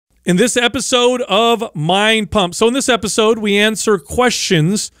in this episode of Mind Pump. So in this episode, we answer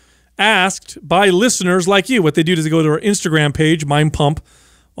questions asked by listeners like you. What they do is they go to our Instagram page, Mind Pump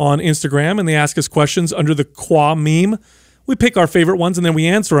on Instagram, and they ask us questions under the Quah meme. We pick our favorite ones, and then we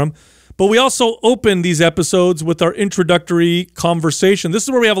answer them. But we also open these episodes with our introductory conversation. This is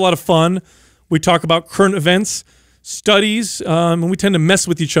where we have a lot of fun. We talk about current events, studies, and we tend to mess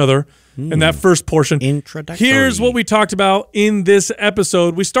with each other in that first portion. Introductory. Here's what we talked about in this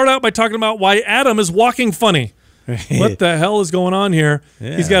episode. We start out by talking about why Adam is walking funny. What the hell is going on here?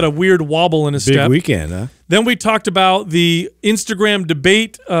 Yeah. He's got a weird wobble in his step. Big weekend, huh? Then we talked about the Instagram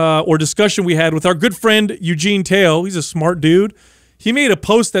debate or discussion we had with our good friend Eugene Teo. He's a smart dude. He made a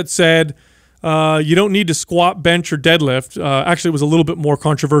post that said, you don't need to squat, bench, or deadlift. Actually, it was a little bit more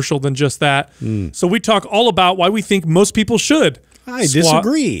controversial than just that. So we talk all about why we think most people should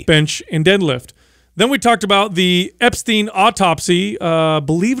disagree. Bench, and deadlift. Then we talked about the Epstein autopsy.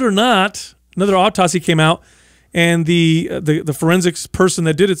 Believe it or not, another autopsy came out, and the forensics person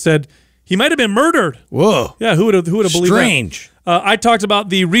that did it said he might have been murdered. Whoa. Yeah, who would have believed that? Strange. I talked about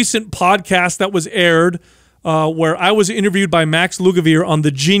the recent podcast that was aired where I was interviewed by Max Lugavere on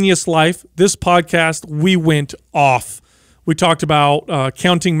The Genius Life. This podcast, we went off. We talked about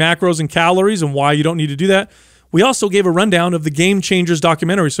counting macros and calories and why you don't need to do that. We also gave a rundown of the Game Changers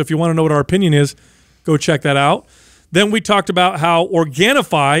documentary, so if you want to know what our opinion is, go check that out. Then we talked about how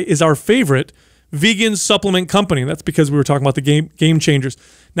Organifi is our favorite vegan supplement company. That's because we were talking about the Game Changers.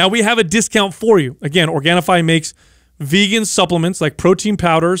 Now we have a discount for you. Again, Organifi makes vegan supplements like protein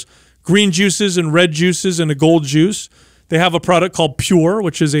powders, green juices and red juices, and a gold juice. They have a product called Pure,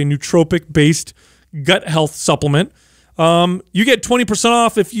 which is a nootropic-based gut health supplement. You get 20%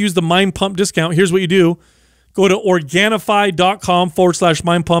 off if you use the Mind Pump discount. Here's what you do. Go to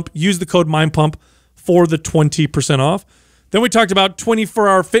Organifi.com/MindPump. Use the code MindPump for the 20% off. Then we talked about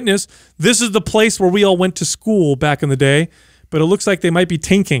 24-hour fitness. This is the place where we all went to school back in the day, but it looks like they might be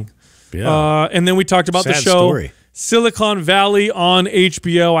tanking. Yeah. And then we talked about the show story. Silicon Valley on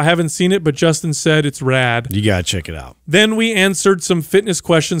HBO. I haven't seen it, but Justin said it's rad. You got to check it out. Then we answered some fitness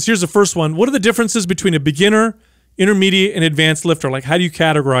questions. Here's the first one. What are the differences between a beginner, intermediate, and advanced lifter? Like, how do you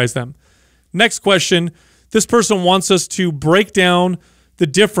categorize them? Next question. This person wants us to break down the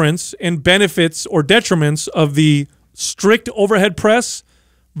difference and benefits or detriments of the strict overhead press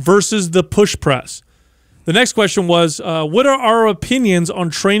versus the push press. The next question was, what are our opinions on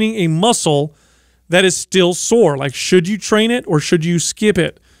training a muscle that is still sore? Like, should you train it or should you skip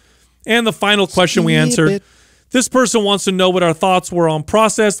it? And the final question we answered, this person wants to know what our thoughts were on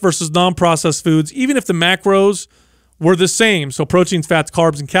processed versus non-processed foods, even if the macros were the same. So proteins, fats,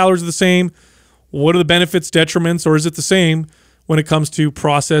 carbs, and calories are the same. What are the benefits, detriments, or is it the same when it comes to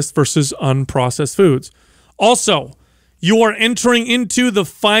processed versus unprocessed foods? Also, you are entering into the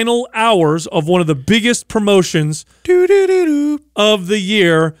final hours of one of the biggest promotions of the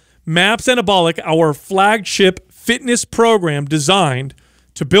year, MAPS Anabolic, our flagship fitness program designed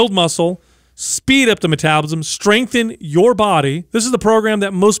to build muscle, speed up the metabolism, strengthen your body. This is the program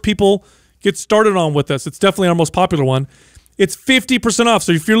that most people get started on with us. It's definitely our most popular one. It's 50% off.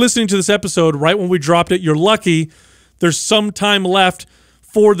 So if you're listening to this episode right when we dropped it, you're lucky. There's some time left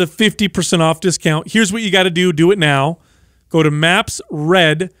for the 50% off discount. Here's what you got to do. Do it now. Go to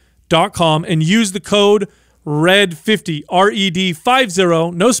mapsred.com and use the code RED50,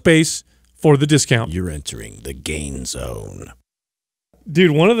 RED50, no space, for the discount. You're entering the gain zone.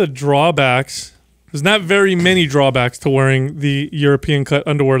 Dude, one of the drawbacks, there's not very many drawbacks to wearing the European cut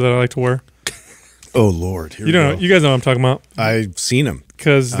underwear that I like to wear. Oh, Lord. Here you know, you guys know what I'm talking about. I've seen them.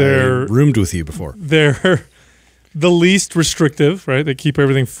 Because they're... I roomed with you before. They're the least restrictive, right? They keep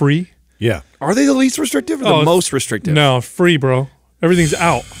everything free. Yeah. Are they the least restrictive or the most restrictive? No, free, bro. Everything's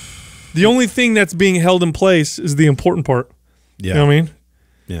out. The only thing that's being held in place is the important part. Yeah. You know what I mean?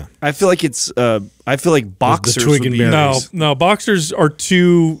 Yeah. I feel like it's, I feel like boxers twig would and be... berries. No, boxers are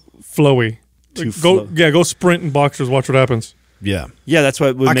too flowy. Go sprint in boxers, watch what happens. Yeah. Yeah, that's why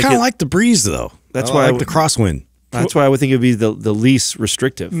it would I make kind it... of like the breeze, though. That's I why like the crosswind. That's why I would think it would be the least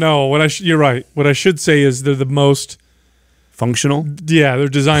restrictive. No, you're right. What I should say is they're the most... Functional? Yeah, they're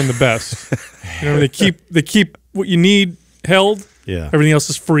designed the best. You know, they keep what you need held. Yeah. Everything else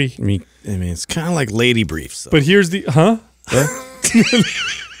is free. I mean, it's kind of like lady briefs. Though. But here's the... Huh?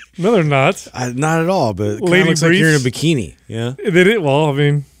 No, they're not. Not at all, but it Lady looks like you're in a bikini. Yeah. Well, I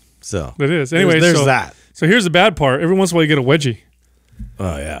mean... So. It is. Anyway, there's that. So here's the bad part. Every once in a while you get a wedgie.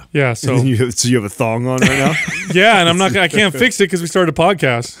 Oh yeah. Yeah, so So you have a thong on right now? yeah, and I can't fix it because we started a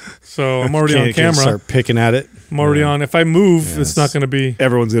podcast. So I'm already on Can't camera. start picking at it. I'm already on. If I move, Yes. it's not going to be.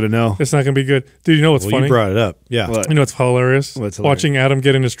 Everyone's going to know. It's not going to be good, dude. You know what's Well, funny? you brought it up. Yeah. What? You know what's hilarious? What's hilarious? Watching Adam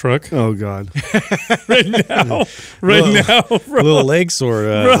get in his truck Oh, God. right now, bro. A little leg sore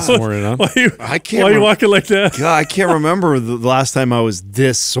this morning, huh? I can't Why are you remember- walking like that? God, I can't remember the last time I was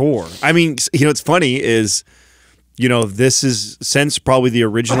this sore. I mean, you know, what's funny is, you know, this is since probably the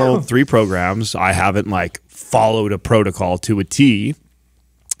original 3 programs, I haven't like followed a protocol to a T.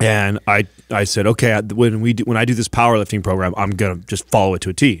 And I said, okay, when I do this powerlifting program, I'm gonna just follow it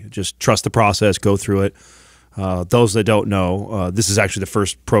to a T. Just trust the process, go through it. Those that don't know, this is actually the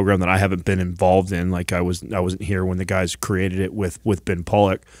first program that I haven't been involved in. Like I wasn't here when the guys created it with Ben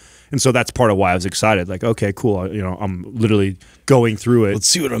Pollock. And so that's part of why I was excited. Like, okay, cool. You know, I'm literally going through it. Let's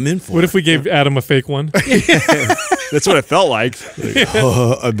see what I'm in for. What if we gave Adam a fake one? That's what it felt like.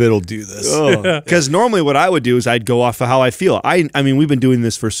 I bet I'll do this. Because normally what I would do is I'd go off of how I feel. I mean, we've been doing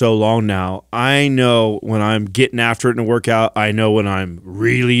this for so long now. I know when I'm getting after it in a workout. I know when I'm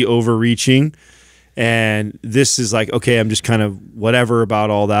really overreaching. And this is like, okay, I'm just kind of whatever about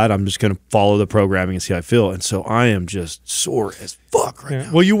all that. I'm just going to follow the programming and see how I feel. And so I am just sore as fuck right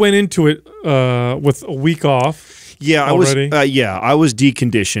now. Well, you went into it with a week off. Yeah, already? I was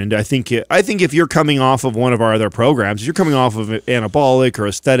deconditioned. I think if you're coming off of one of our other programs, if you're coming off of anabolic or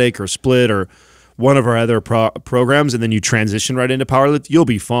aesthetic or split or one of our other programs, and then you transition right into powerlift, you'll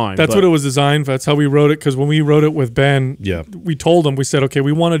be fine. That's what it was designed for. That's how we wrote it. Because when we wrote it with Ben, we told him, we said, okay,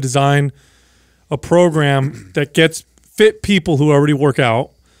 we want to design a program that gets fit people who already work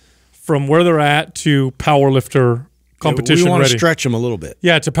out from where they're at to powerlifter competition we want ready. to stretch them a little bit.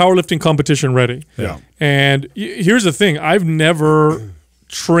 Yeah, to powerlifting competition ready. Yeah. And here's the thing. I've never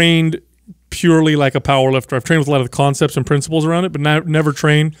trained purely like a powerlifter. I've trained with a lot of the concepts and principles around it, but never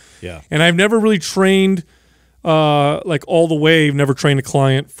trained. Yeah. And I've never really trained like all the way. I've never trained a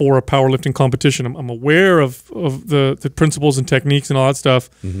client for a powerlifting competition. I'm aware of the principles and techniques and all that stuff.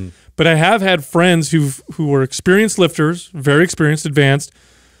 Mm-hmm. But I have had friends who are experienced lifters, very experienced, advanced,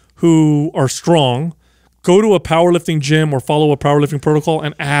 who are strong, go to a powerlifting gym or follow a powerlifting protocol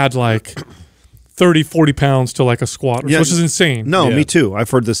and add like 30, 40 pounds to like a squat, which is insane. No, Yeah. me too.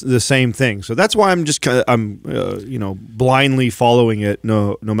 I've heard the same thing. So that's why I'm just you know, blindly following it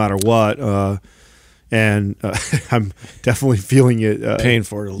no matter what. And I'm definitely feeling it. Paying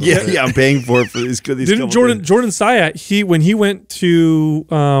for it a little bit. Yeah, I'm paying for it for these. Didn't Jordan Sayat, when he went to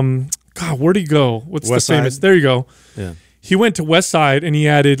God, where'd he go? What's West the famous? Side? There you go. Yeah. He went to West Side and he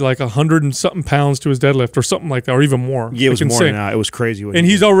added like 100 and something pounds to his deadlift or something like that, or even more. Yeah, it was like more insane. than that. It was crazy. And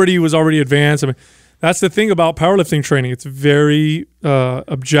he was already advanced. I mean, that's the thing about powerlifting training. It's very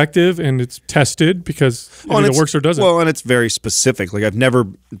objective and it's tested because it either works or doesn't. Well, and it's very specific. Like I've never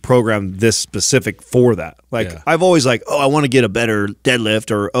programmed this specific for that. Like Yeah. I've always like, oh, I want to get a better deadlift,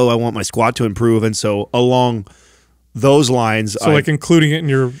 or oh, I want my squat to improve, and so along those lines, so like including it in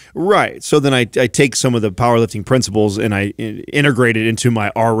your right. So then I take some of the powerlifting principles and I integrate it into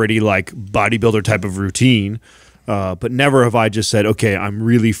my already like bodybuilder type of routine. But never have I just said, okay, I'm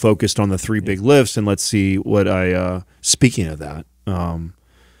really focused on the 3 big lifts, and let's see what I. Speaking of that,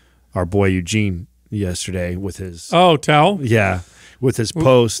 our boy Eugene yesterday with his Towel. with his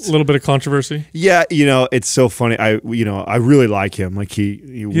post. A little bit of controversy. Yeah, you know, it's so funny. I really like him. Like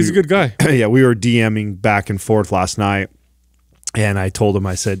He's a good guy. Yeah, we were DMing back and forth last night, and I told him,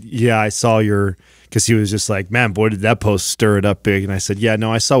 I said, yeah, I saw your, because he was just like, man, boy, did that post stir it up big. And I said, yeah,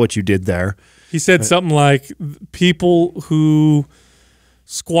 no, I saw what you did there. He said something like people who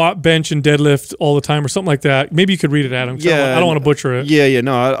squat, bench, and deadlift all the time or something like that. Maybe you could read it, Adam. Yeah, I don't want to butcher it. Yeah,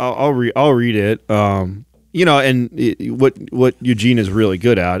 no, I'll read it. You know, and what Eugene is really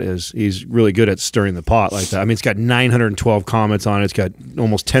good at is he's really good at stirring the pot like that. I mean, it's got 912 comments on it. It's got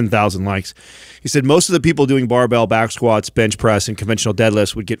almost 10,000 likes. He said most of the people doing barbell back squats, bench press, and conventional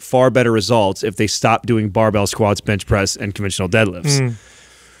deadlifts would get far better results if they stopped doing barbell squats, bench press, and conventional deadlifts.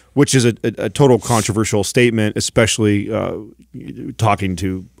 Which is a total controversial statement, especially talking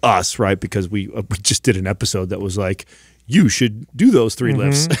to us, right? Because we just did an episode that was like, you should do those 3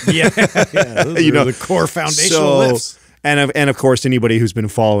 lifts. Yeah. Those You are know, the core foundational lifts. And of course, anybody who's been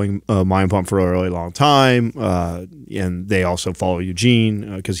following Mind Pump for a really long time, and they also follow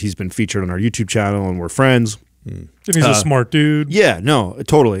Eugene because he's been featured on our YouTube channel, and we're friends. And he's a smart dude. Yeah, no,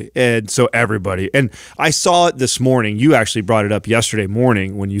 totally. And so everybody, and I saw it this morning. You actually brought it up yesterday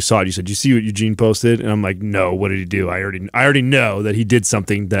morning when you saw it. You said, "You see what Eugene posted?" And I'm like, "No, what did he do?" I already know that he did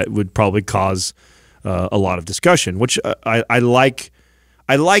something that would probably cause a lot of discussion, which I like.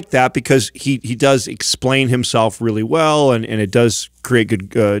 I like that because he does explain himself really well, and it does create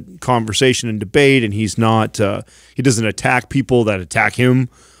good conversation and debate, and he's not he doesn't attack people that attack him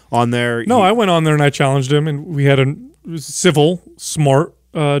on there. No, I went on there and I challenged him, and we had a civil, smart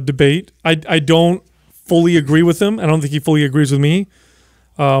debate. I don't fully agree with him. I don't think he fully agrees with me,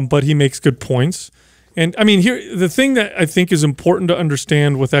 but he makes good points. And I mean, here the thing that I think is important to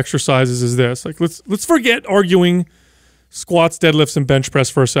understand with exercises is this: like, let's forget arguing squats, deadlifts, and bench press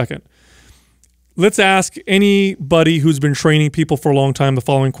for a second. Let's ask anybody who's been training people for a long time the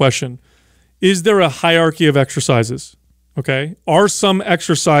following question: is there a hierarchy of exercises? Okay, are some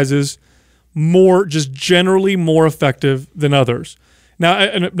exercises just generally more effective than others? Now,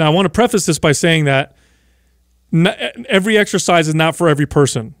 I want to preface this by saying that every exercise is not for every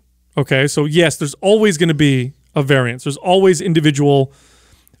person. Okay, so yes, there's always going to be a variance. There's always individual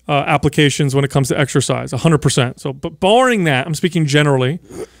applications when it comes to exercise, 100%. So, but barring that, I'm speaking generally,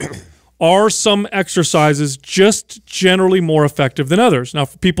 are some exercises just generally more effective than others? Now,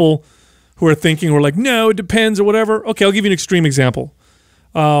 for people who are thinking, or like, no, it depends or whatever, okay, I'll give you an extreme example.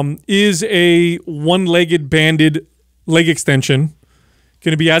 Is a one-legged banded leg extension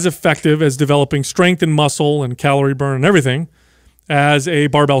going to be as effective as developing strength and muscle and calorie burn and everything as a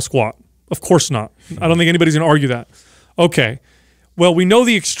barbell squat? Of course not. I don't think anybody's going to argue that. Okay. Well, we know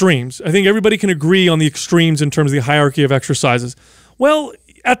the extremes. I think everybody can agree on the extremes in terms of the hierarchy of exercises. Well,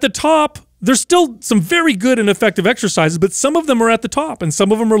 at the top, there's still some very good and effective exercises, but some of them are at the top and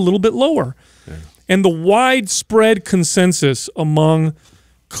some of them are a little bit lower. Yeah. And the widespread consensus among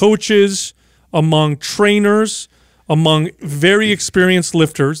coaches, among trainers, among very experienced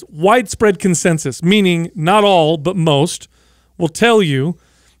lifters, widespread consensus, meaning not all, but most, will tell you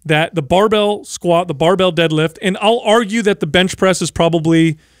that the barbell squat, the barbell deadlift, and I'll argue that the bench press is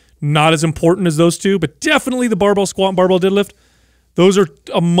probably not as important as those two, but definitely the barbell squat and barbell deadlift, those are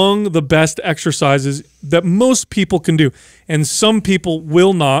among the best exercises that most people can do. And some people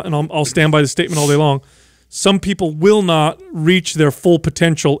will not, and I'll stand by the statement all day long, some people will not reach their full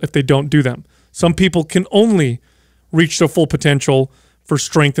potential if they don't do them. Some people can only reach their full potential for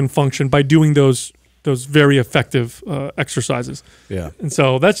strength and function by doing those very effective exercises. Yeah. And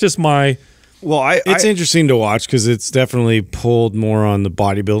so that's just my... Well, it's interesting to watch because it's definitely pulled more on the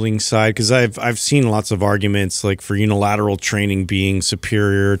bodybuilding side, because I've seen lots of arguments like for unilateral training being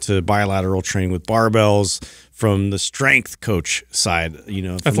superior to bilateral training with barbells from the strength coach side, you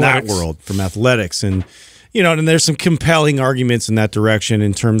know, from athletics. that world, from athletics. And, you know, and there's some compelling arguments in that direction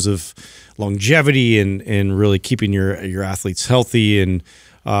in terms of longevity and really keeping your athletes healthy and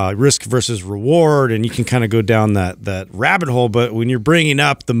risk versus reward, and you can kind of go down that rabbit hole. But when you're bringing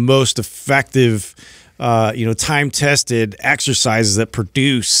up the most effective, time-tested exercises that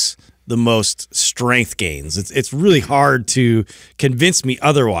produce the most strength gains, it's really hard to convince me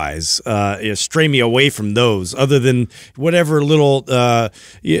otherwise, stray me away from those, other than whatever little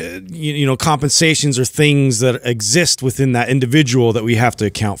compensations or things that exist within that individual that we have to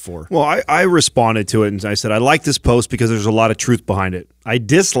account for. Well, I responded to it and I said, I like this post because there's a lot of truth behind it. I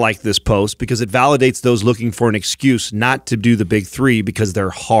dislike this post because it validates those looking for an excuse not to do the big three because they're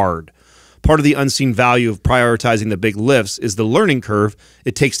hard. Part of the unseen value of prioritizing the big lifts is the learning curve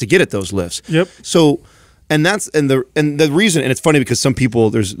it takes to get at those lifts. Yep. So, and the reason, and it's funny because some people,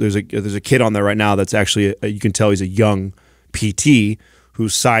 there's a kid on there right now that's actually you can tell he's a young PT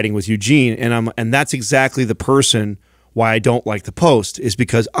who's siding with Eugene, and that's exactly the person why I don't like the post, is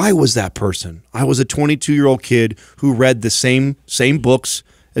because I was that person. I was a 22-year-old kid who read the same books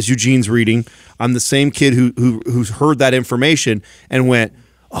as Eugene's reading. I'm the same kid who's heard that information and went,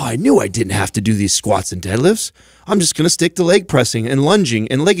 oh, I knew I didn't have to do these squats and deadlifts. I'm just going to stick to leg pressing and lunging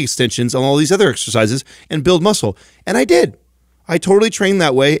and leg extensions and all these other exercises and build muscle. And I did. I totally trained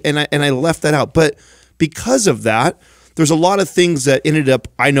that way, and I left that out. But because of that, there's a lot of things that ended up,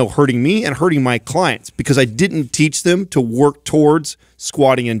 I know, hurting me and hurting my clients because I didn't teach them to work towards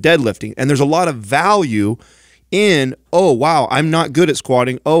squatting and deadlifting. And there's a lot of value in, oh, wow, I'm not good at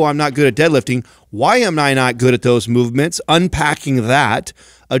squatting. Oh, I'm not good at deadlifting. Why am I not good at those movements? Unpacking that,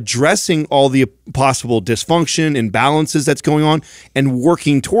 addressing all the possible dysfunction, imbalances that's going on, and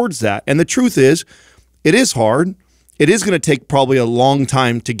working towards that. And the truth is, it is hard. It is going to take probably a long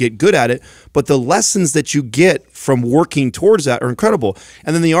time to get good at it, but the lessons that you get from working towards that are incredible.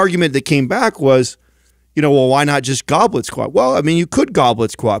 And then the argument that came back was, well, why not just goblet squat? Well, I mean, you could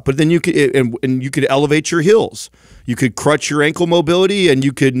goblet squat, but then you could and you could elevate your heels. You could crutch your ankle mobility, and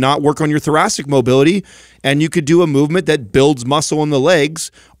you could not work on your thoracic mobility, and you could do a movement that builds muscle in the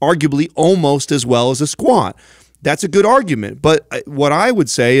legs, arguably almost as well as a squat. That's a good argument. But what I would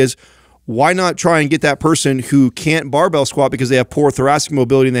say is, why not try and get that person who can't barbell squat because they have poor thoracic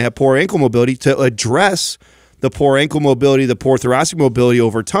mobility and they have poor ankle mobility to address the poor ankle mobility, the poor thoracic mobility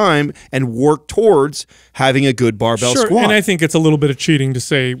over time, and work towards having a good barbell squat. And I think it's a little bit of cheating to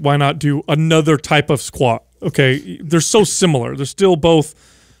say, why not do another type of squat? Okay, they're so similar. They're still both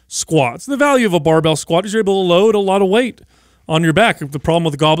squats. The value of a barbell squat is you're able to load a lot of weight on your back. The problem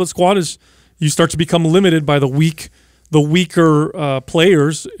with the goblet squat is you start to become limited by the weaker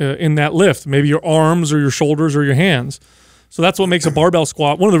players in that lift, maybe your arms or your shoulders or your hands. So that's what makes a barbell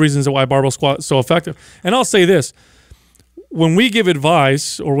squat, one of the reasons why a barbell squat is so effective. And I'll say this, when we give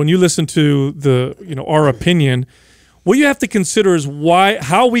advice or when you listen to our opinion, what you have to consider is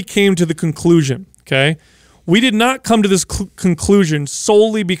how we came to the conclusion, okay? We did not come to this conclusion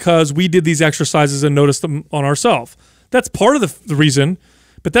solely because we did these exercises and noticed them on ourselves. That's part of the reason,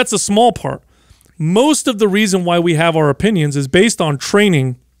 but that's a small part. Most of the reason why we have our opinions is based on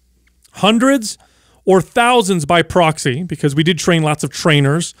training hundreds or thousands by proxy, because we did train lots of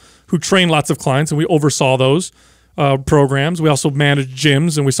trainers who trained lots of clients, and we oversaw those programs. We also managed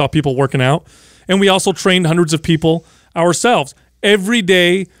gyms, and we saw people working out. And we also trained hundreds of people ourselves,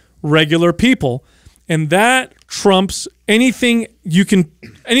 everyday, regular people. And that trumps anything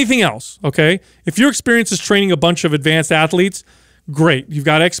else, okay? If your experience is training a bunch of advanced athletes, great. You've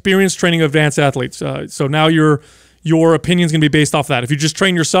got experience training advanced athletes. So now your opinion is going to be based off that. If you just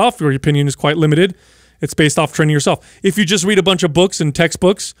train yourself, your opinion is quite limited. It's based off training yourself. If you just read a bunch of books and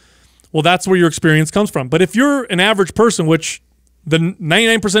textbooks, well, that's where your experience comes from. But if you're an average person, which the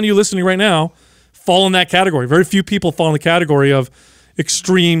 99% of you listening right now fall in that category. Very few people fall in the category of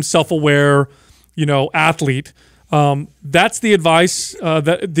extreme, self-aware, athlete. That's the advice.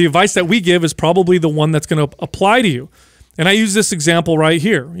 The advice that we give is probably the one that's going to apply to you. And I use this example right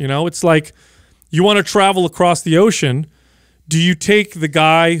here. It's like you want to travel across the ocean. Do you take the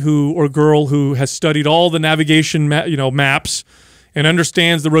guy or girl who has studied all the navigation maps and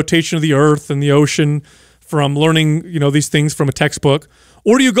understands the rotation of the earth and the ocean from learning these things from a textbook,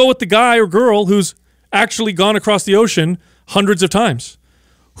 or do you go with the guy or girl who's actually gone across the ocean hundreds of times?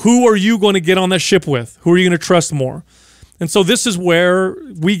 Who are you going to get on that ship with? Who are you going to trust more? And so this is where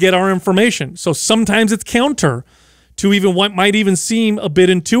we get our information. So sometimes it's counter to even what might even seem a bit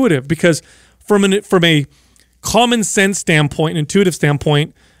intuitive, because from a common sense standpoint, intuitive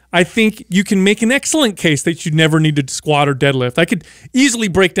standpoint, I think you can make an excellent case that you never need to squat or deadlift. I could easily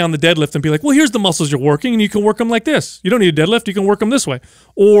break down the deadlift and be like, well, here's the muscles you're working, and you can work them like this. You don't need a deadlift. You can work them this way.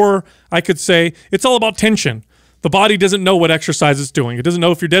 Or I could say it's all about tension. The body doesn't know what exercise it's doing. It doesn't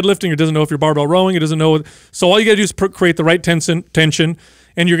know if you're deadlifting. It doesn't know if you're barbell rowing. It doesn't know. So all you got to do is create the right tension,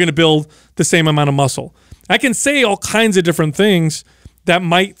 and you're going to build the same amount of muscle. I can say all kinds of different things that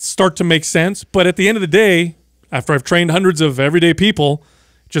might start to make sense, but at the end of the day, after I've trained hundreds of everyday people,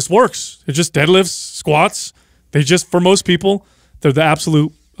 it just works. It just deadlifts, squats. They just, for most people, they're the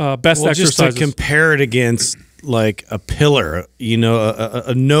absolute best exercises. Just to compare it against like a pillar,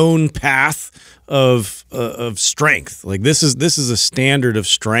 a known path of strength. Like this is a standard of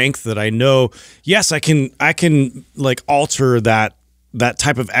strength that I know. Yes, I can like alter that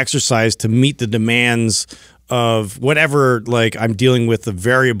type of exercise to meet the demands of whatever, like I'm dealing with the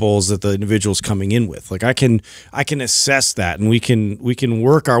variables that the individual's coming in with. Like I can assess that, and we can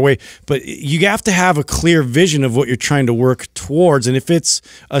work our way, but you have to have a clear vision of what you're trying to work towards. And if it's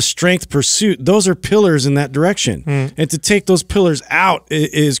a strength pursuit, those are pillars in that direction. And to take those pillars out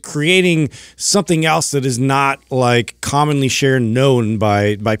is creating something else that is not like commonly shared and known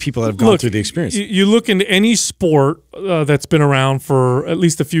by people that have gone through the experience. You look into any sport that's been around for at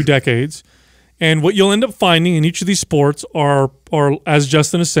least a few decades, and what you'll end up finding in each of these sports are, as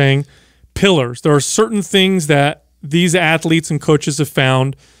Justin is saying, pillars. There are certain things that these athletes and coaches have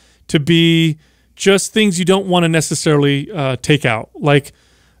found to be just things you don't want to necessarily take out. Like,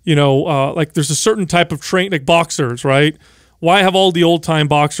 like there's a certain type of like boxers, right? Why have all the old-time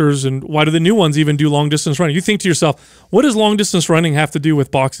boxers, and why do the new ones even do long-distance running? You think to yourself, what does long-distance running have to do with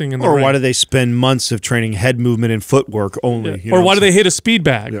boxing and the ring? Why do they spend months of training head movement and footwork only? Or why do they hit a speed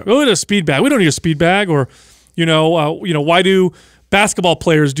bag? Yeah. Hit a speed bag. We don't need a speed bag. Or, why do basketball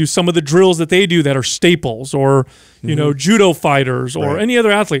players do some of the drills that they do that are staples? Or, judo fighters or any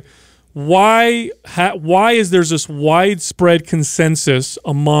other athlete? Why is there this widespread consensus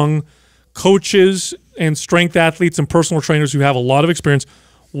among coaches and strength athletes and personal trainers who have a lot of experience?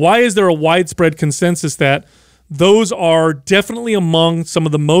 Why is there a widespread consensus that those are definitely among some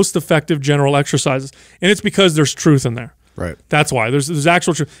of the most effective general exercises? And it's because there's truth in there. Right. That's why. There's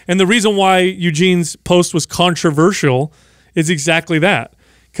actual truth. And the reason why Eugene's post was controversial is exactly that,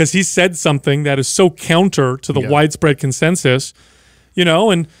 because he said something that is so counter to the widespread consensus,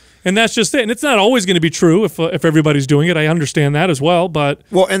 and And that's just it. And it's not always going to be true if everybody's doing it. I understand that as well, but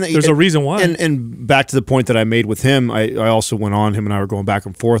there's a reason why. And back to the point that I made with him, I also went on, him and I were going back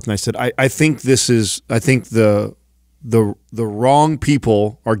and forth, and I said, I think the wrong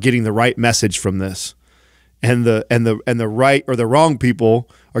people are getting the right message from this. And the right or the wrong people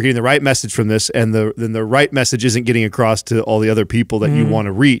are getting the right message from this, and the right message isn't getting across to all the other people that you want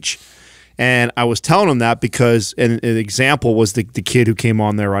to reach. And I was telling him that because an example was the kid who came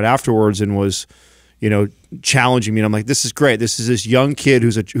on there right afterwards and was, challenging me. And I'm like, this is great. This is this young kid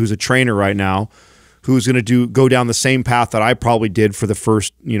who's a trainer right now, who's going to go down the same path that I probably did for the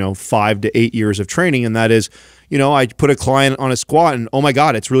first 5 to 8 years of training, and that is, I put a client on a squat, and oh my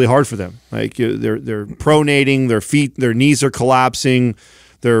God, it's really hard for them. Like they're pronating, their knees are collapsing,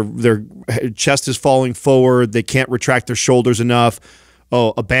 their chest is falling forward, they can't retract their shoulders enough.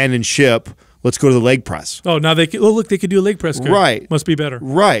 Oh, abandon ship. Let's go to the leg press. Oh, now they could do a leg press. Good. Right. Must be better.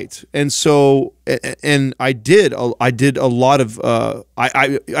 Right. And so, and I did a lot of,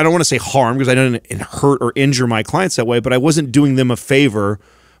 I don't want to say harm because I didn't hurt or injure my clients that way, but I wasn't doing them a favor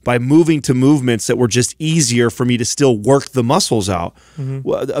by moving to movements that were just easier for me to still work the muscles out.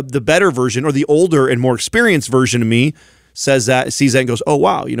 Well, the better version, or the older and more experienced version of me, sees that and goes, oh,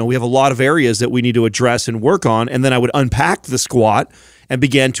 wow, we have a lot of areas that we need to address and work on. And then I would unpack the squat and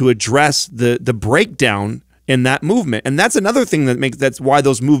began to address the breakdown in that movement. And that's another thing that's why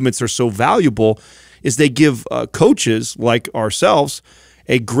those movements are so valuable, is they give coaches like ourselves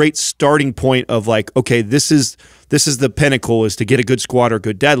a great starting point of like, okay, this is the pinnacle, is to get a good squat or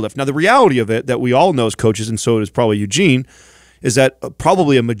good deadlift. Now, the reality of it that we all know as coaches, and so does probably Eugene, is that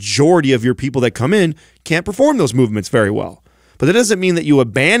probably a majority of your people that come in can't perform those movements very well. But that doesn't mean that you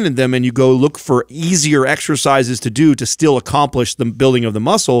abandon them and you go look for easier exercises to do to still accomplish the building of the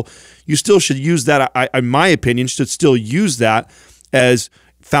muscle. You still should use that, in my opinion, should still use that as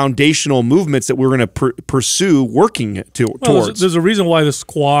foundational movements that we're going to pursue working towards. There's a reason why the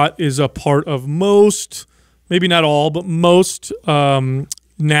squat is a part of most, maybe not all, but most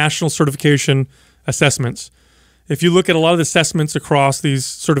national certification assessments. If you look at a lot of the assessments across these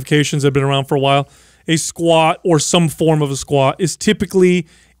certifications that have been around for a while, a squat or some form of a squat is typically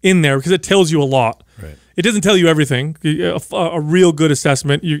in there because it tells you a lot. Right. It doesn't tell you everything. A real good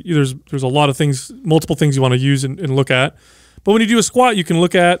assessment, there's a lot of things, multiple things you want to use and look at. But when you do a squat, you can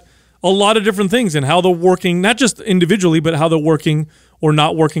look at a lot of different things and how they're working, not just individually, but how they're working or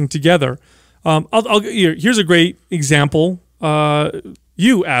not working together. Here's a great example.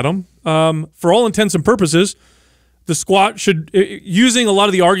 You, Adam, for all intents and purposes, the squat using a lot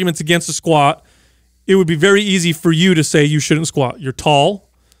of the arguments against the squat, it would be very easy for you to say you shouldn't squat. You're tall,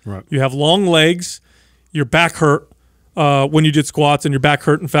 right? You have long legs, your back hurt when you did squats, and your back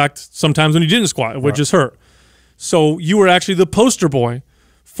hurt, in fact, sometimes when you didn't squat, it would just hurt. So you were actually the poster boy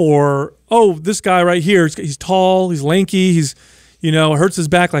for, oh, this guy right here, he's tall, he's lanky, it hurts his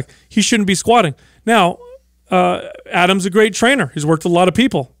back, like he shouldn't be squatting. Now, Adam's a great trainer. He's worked with a lot of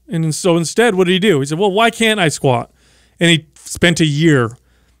people. And so instead, what did he do? He said, well, why can't I squat? And he spent a year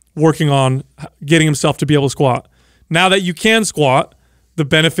working on getting himself to be able to squat. Now that you can squat, the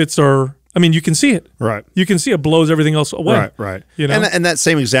benefits are, you can see it. Right. You can see it blows everything else away. Right. And that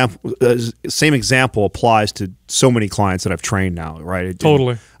same example applies to so many clients that I've trained now, right?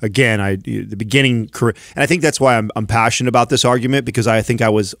 Totally. The beginning career, and I think that's why I'm passionate about this argument, because I think I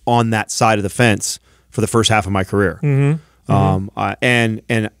was on that side of the fence for the first half of my career. And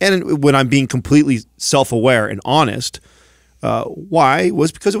when I'm being completely self-aware and honest, why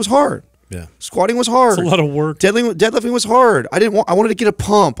was because it was hard. Yeah, squatting was hard. It's a lot of work. Deadlifting was hard. I wanted to get a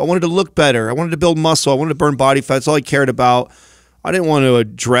pump. I wanted to look better. I wanted to build muscle. I wanted to burn body fat. That's all I cared about. I didn't want to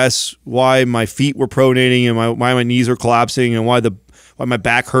address why my feet were pronating and why my knees were collapsing and why my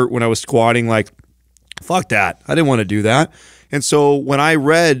back hurt when I was squatting. Like, fuck that. I didn't want to do that. And so when I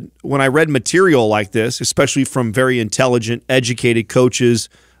read material like this, especially from very intelligent, educated coaches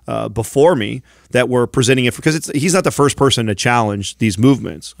before me that were presenting it, because he's not the first person to challenge these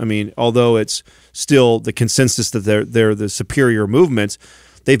movements. Although it's still the consensus that they're the superior movements,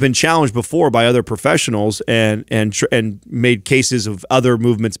 they've been challenged before by other professionals and made cases of other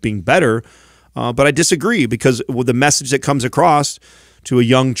movements being better. But I disagree, because the message that comes across to a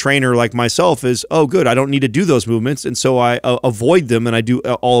young trainer like myself is, oh, good, I don't need to do those movements, and so I avoid them, and I do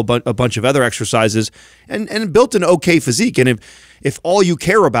a bunch of other exercises, and built an okay physique. And if all you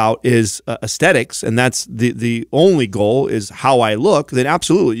care about is aesthetics, and that's the only goal is how I look, then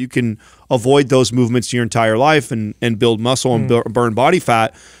absolutely you can avoid those movements your entire life and build muscle and burn body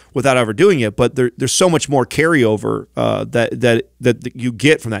fat without ever doing it. But there's so much more carryover that you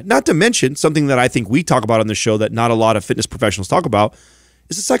get from that. Not to mention something that I think we talk about on the show that not a lot of fitness professionals talk about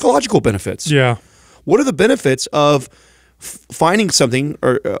is the psychological benefits. Yeah. What are the benefits of finding something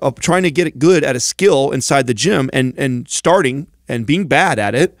or of trying to get it good at a skill inside the gym and starting and being bad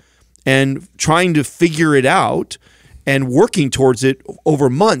at it and trying to figure it out and working towards it over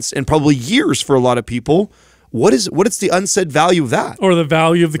months and probably years for a lot of people? What is the unsaid value of that? Or the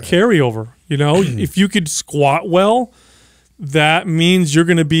value of the carryover. You know, if you could squat well, that means you're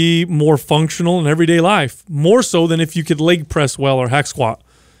going to be more functional in everyday life, more so than if you could leg press well or hack squat,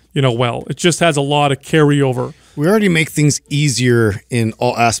 you know, well. It just has a lot of carryover. We already make things easier in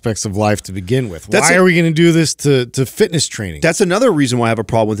all aspects of life to begin with. Why are we going to do this to fitness training? That's another reason why I have a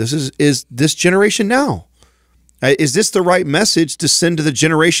problem with this is this generation now. Is this the right message to send to the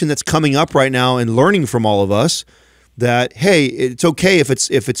generation that's coming up right now and learning from all of us that, hey, it's okay if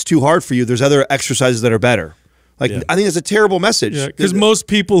it's too hard for you. There's other exercises that are better. Like, I think that's a terrible message. Yeah, because most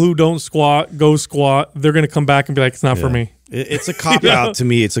people who don't squat, go squat, they're going to come back and be like, it's not for me. It's a cop-out to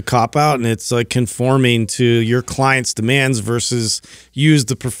me. It's a cop-out, and it's like conforming to your client's demands versus use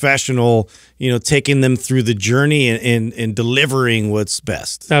the professional, you know, taking them through the journey and delivering what's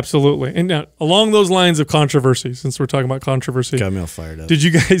best. Absolutely. And now, along those lines of controversy, since we're talking about controversy. Got me all fired up. Did you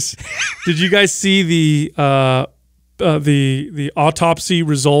guys see the autopsy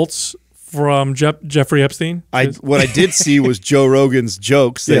results from Jeffrey Epstein? What I did see was Joe Rogan's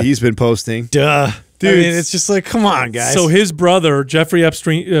jokes that he's been posting. Duh. Dude, I mean, it's just like, come on, guys. So his brother, Jeffrey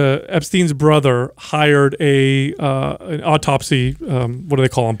Epstein's brother, hired an autopsy. What do they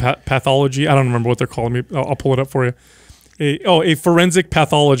call them? Pathology. I don't remember what they're calling me. I'll pull it up for you. A forensic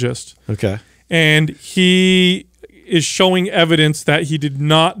pathologist. Okay. And he is showing evidence that he did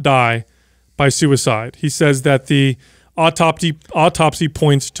not die by suicide. He says that the autopsy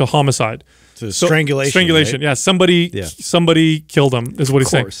points to homicide. Strangulation. Strangulation. Right? Yeah. Somebody killed him, is what he's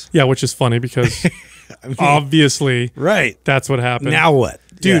saying. Yeah, which is funny because I mean, obviously, that's what happened. Now what?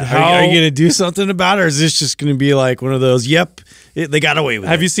 Dude, are you going to do something about it, or is this just going to be like one of those, they got away with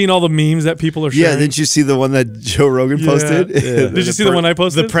it? Have you seen all the memes that people are sharing? Yeah, didn't you see the one that Joe Rogan posted? Yeah. Did you see the one I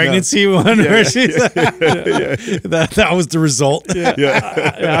posted? The pregnancy one? Where she's that was the result.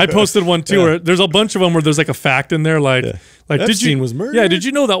 Yeah. I posted one too. Where there's a bunch of them where there's like a fact in there, like Epstein was murdered. Yeah, did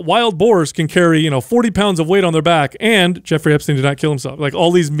you know that wild boars can carry 40 pounds of weight on their back, and Jeffrey Epstein did not kill himself? Like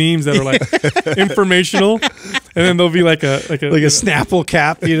all these memes that are like informational, and then there'll be like a Snapple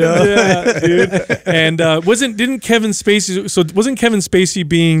cap, Yeah, dude. And wasn't Kevin Spacey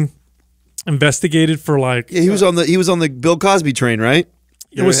being investigated for like? Yeah, he was on the Bill Cosby train, right?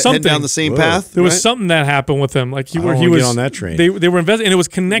 It was something down the same path. There was something that happened with him, like he was on that train. They were invested, and it was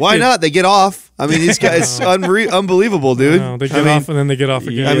connected. Why not? They get off. I mean, these guys, unbelievable, dude. No, they get off and then they get off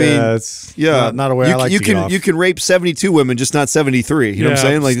again. I mean, it's not a way I like to get off. You can rape 72 women, just not 73. You know what I'm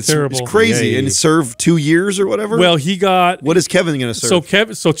saying? Like it's terrible. It's crazy, and serve 2 years or whatever. Well, he got. What is Kevin going to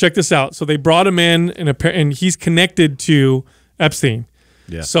serve? So check this out. So they brought him in, and he's connected to Epstein.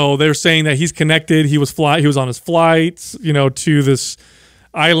 Yeah. So they're saying that he's connected. He was on his flights, to this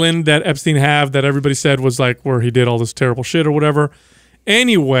island that Epstein had that everybody said was like where he did all this terrible shit or whatever.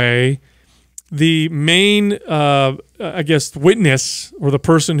 Anyway, the main, I guess, witness or the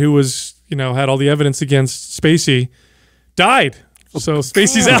person who was, had all the evidence against Spacey died. So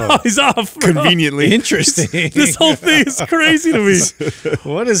Spacey's out. He's off. Conveniently. Interesting. This whole thing is crazy to me.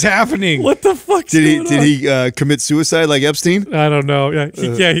 What is happening? What the fuck? Did he commit suicide like Epstein? I don't know. Yeah,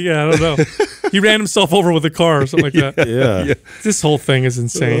 I don't know. He ran himself over with a car or something like that. Yeah. This whole thing is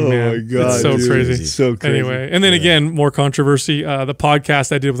insane, man. Oh my god, it's so crazy. It's so crazy. Anyway, and then again, more controversy. The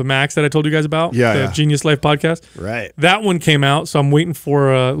podcast I did with Max that I told you guys about. The Genius Life podcast. Right. That one came out, so I'm waiting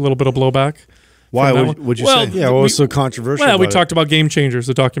for a little bit of blowback. Why? What'd you say? Yeah, what was so controversial? Well, we talked about Game Changers,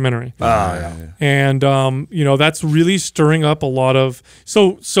 the documentary. And that's really stirring up a lot of.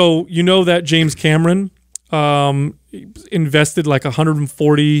 So that James Cameron invested like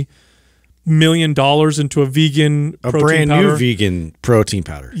 $140 million into a brand new vegan protein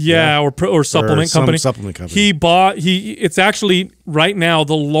powder. Yeah, or supplement company. Supplement company. It's actually right now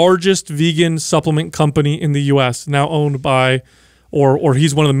the largest vegan supplement company in the U.S. now owned by. Or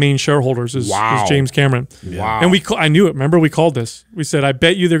he's one of the main shareholders is James Cameron. Wow. And I knew it. Remember, we called this. We said, I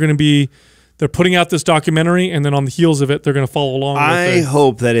bet you they're putting out this documentary, and then on the heels of it, they're going to follow along. I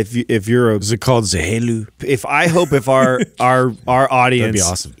hope that if you're is it called Zehelu? If our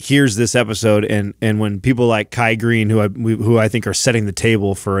audience hears this episode, and when people like Kai Green, who I think are setting the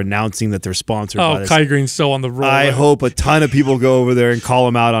table for announcing that they're sponsored by this. Kai Green's so on the roll. I hope a ton of people go over there and call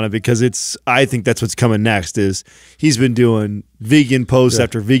him out on it, because I think that's what's coming next. Is he's been doing vegan posts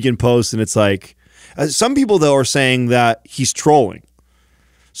after vegan posts, and it's like some people though are saying that he's trolling.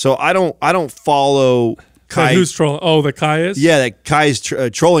 So I don't follow Kai. Who's trolling? Oh, the Kai is? Yeah, that Kai is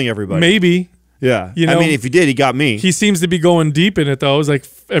trolling everybody. Maybe. Yeah. You know, I mean, if he did, he got me. He seems to be going deep in it, though. It's like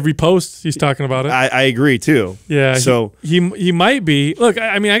every post he's talking about it. I agree, too. Yeah. So he might be. Look,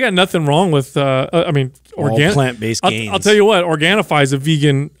 I mean, I got nothing wrong with, all plant-based gains. I'll tell you what, Organifi is a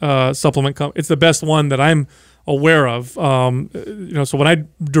vegan supplement company. It's the best one that I'm aware of. So when I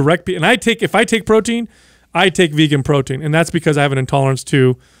if I take protein, I take vegan protein, and that's because I have an intolerance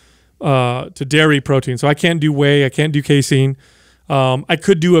to dairy protein. So I can't do whey, I can't do casein. I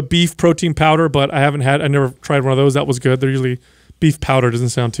could do a beef protein powder, but I never tried one of those. That was good. They're usually beef powder doesn't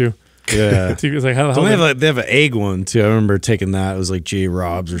sound too. Yeah. It's like, they have an egg one too. I remember taking that. It was like J.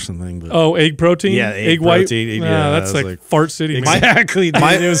 Rob's or something. But egg protein? Yeah, egg white? protein. Yeah, that's like Fart City. Man. Exactly.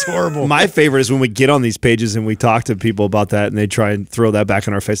 It was horrible. My favorite is when we get on these pages and we talk to people about that and they try and throw that back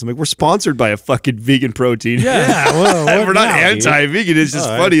in our face. I'm like, we're sponsored by a fucking vegan protein. Yeah. Well, we're not anti-vegan. It's just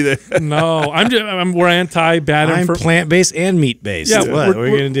funny that. No, we're anti-bad information. I'm plant-based and meat-based. Yeah, what are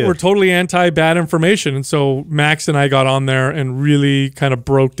you going to do? We're totally anti-bad information. And so Max and I got on there and really kind of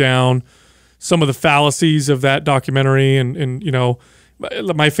broke down some of the fallacies of that documentary. And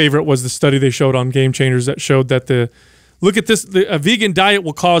my favorite was the study they showed on Game Changers that showed that a vegan diet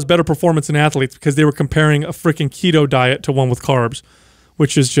will cause better performance in athletes because they were comparing a freaking keto diet to one with carbs,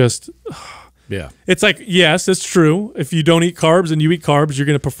 which is just, yeah. It's like, yes, it's true. If you don't eat carbs and you eat carbs, you're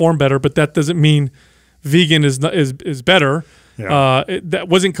going to perform better, but that doesn't mean vegan is better. Yeah. That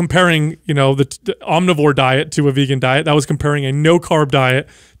wasn't comparing, the omnivore diet to a vegan diet. That was comparing a no carb diet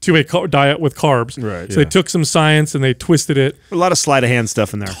to a diet with carbs. Right. So they took some science and they twisted it. A lot of sleight of hand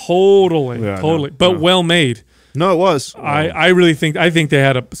stuff in there. Totally. But well made. No, it was. I really think they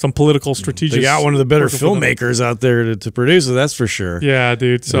had some political strategic. They got one of the better filmmakers out there to produce it. That's for sure. Yeah,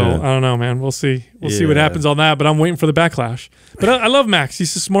 dude. So I don't know, man. We'll see. We'll see what happens on that. But I'm waiting for the backlash. But I love Max.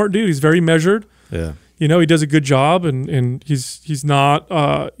 He's a smart dude. He's very measured. Yeah. He does a good job, and he's not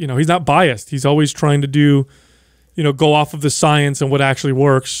he's not biased. He's always trying to do, go off of the science and what actually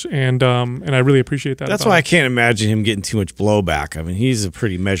works, and I really appreciate that. That's why I can't imagine him getting too much blowback. I mean, he's a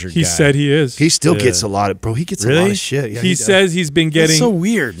pretty measured guy. He said he is. He still gets a lot of He gets a lot of shit. Yeah, he says he's been getting. That's so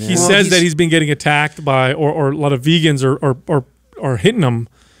weird. Man. He says that he's been getting attacked by or a lot of vegans are hitting him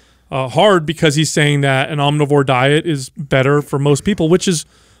hard because he's saying that an omnivore diet is better for most people, which is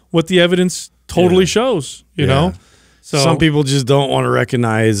what the evidence totally shows, you know? So some people just don't want to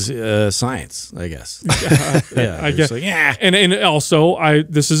recognize science, I guess. I guess. Like, and also,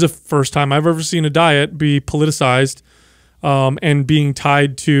 this is the first time I've ever seen a diet be politicized and being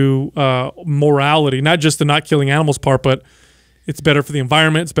tied to morality, not just the not killing animals part, but it's better for the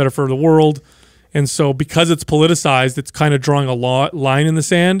environment, it's better for the world. And so because it's politicized, it's kind of drawing a line in the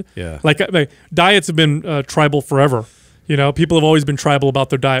sand. Yeah. Like diets have been tribal forever. People have always been tribal about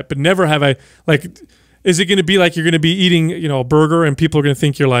their diet, but never have is it going to be like you're going to be eating, a burger and people are going to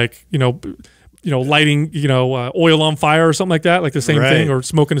think you're like, lighting, oil on fire or something like that, like the same thing, or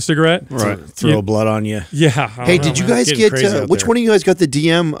smoking a cigarette. Right. Throw blood on you. Yeah. Hey, did you guys get, which one of you guys got the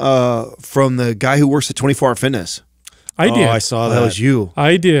DM from the guy who works at 24 Hour Fitness? I did. I saw that. That was you.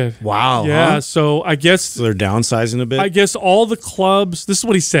 I did. Wow. Yeah. Huh? So I guess so they're downsizing a bit. I guess all the clubs. This is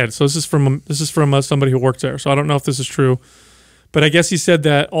what he said. So this is from somebody who worked there. So I don't know if this is true, but I guess he said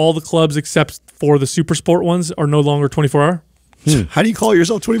that all the clubs except for the super sport ones are no longer 24 hour. How do you call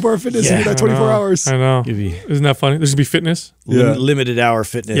yourself 24 Hour Fitness and you're not 24 hours? I know. Isn't that funny? There's gonna be fitness. Limited hour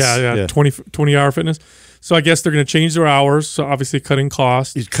fitness. Yeah. 20 hour fitness. So I guess they're going to change their hours. So obviously cutting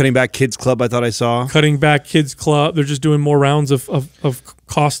costs. He's cutting back kids club. I thought I saw cutting back kids club. They're just doing more rounds of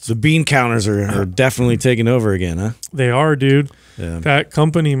costs. The bean counters are definitely taking over again, huh? They are, dude. Yeah. That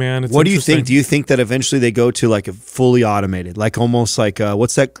company, man. It's what do you think? Do you think that eventually they go to like a fully automated, like almost like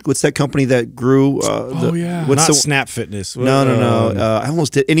what's that company that grew? What's not Snap Fitness? No. I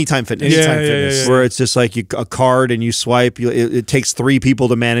almost did Anytime Fitness. Yeah. Where it's just like a card and you swipe. It takes 3 people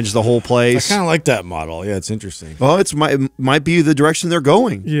to manage the whole place. I kind of like that model. Yeah, it's interesting. Well, it might be the direction they're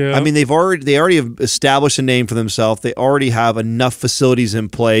going. Yeah. I mean, they already have established a name for themselves. They already have enough facilities in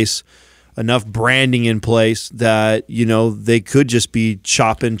place, enough branding in place that they could just be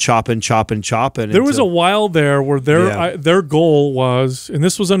chopping. There was a while there where their goal was, and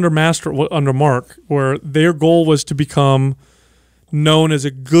this was under Mark, where their goal was to become known as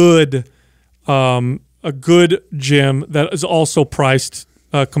a good gym that is also priced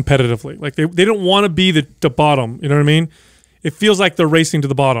competitively. Like they don't want to be the bottom. You know what I mean? It feels like they're racing to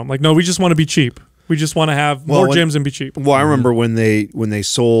the bottom. Like, no, we just want to be cheap. We just want to have more gyms and be cheap. Well, I remember when they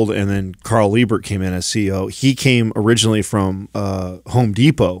sold, and then Carl Liebert came in as CEO. He came originally from Home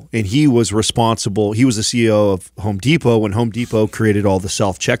Depot, and he was responsible. He was the CEO of Home Depot when Home Depot created all the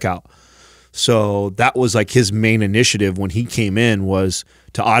self-checkout. So that was like his main initiative when he came in, was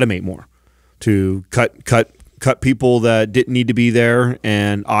to automate more, to cut people that didn't need to be there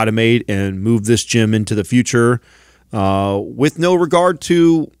and automate and move this gym into the future, with no regard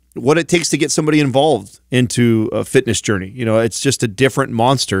to what it takes to get somebody involved into a fitness journey. You know, it's just a different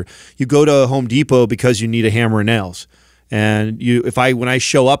monster. You go to Home Depot because you need a hammer and nails. And when I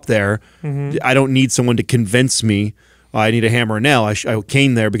show up there, I don't need someone to convince me I need a hammer and nail. I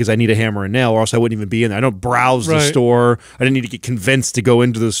came there because I need a hammer and nail, or else I wouldn't even be in there. I don't browse the store. I didn't need to get convinced to go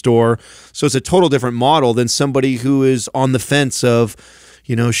into the store. So it's a total different model than somebody who is on the fence of,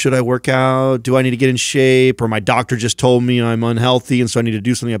 you know, should I work out? Do I need to get in shape? Or my doctor just told me I'm unhealthy and so I need to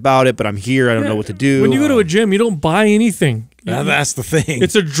do something about it, but I'm here. I don't know what to do. When you go to a gym, you don't buy anything. That's the thing.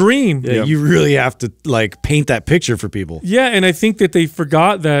 It's a dream. Yeah, you really have to like paint that picture for people. Yeah, and I think that they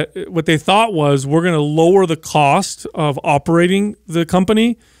forgot that what they thought was, we're going to lower the cost of operating the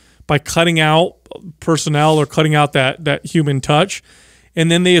company by cutting out personnel or cutting out that human touch. And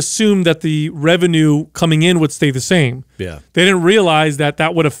then they assumed that the revenue coming in would stay the same. Yeah. They didn't realize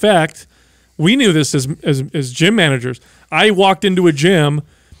that would affect. We knew this as gym managers. I walked into a gym,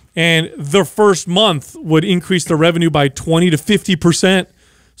 and the first month would increase the revenue by 20 to 50%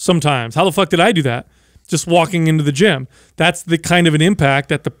 sometimes. How the fuck did I do that? Just walking into the gym. That's the kind of an impact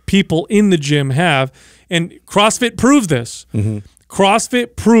that the people in the gym have. And CrossFit proved this.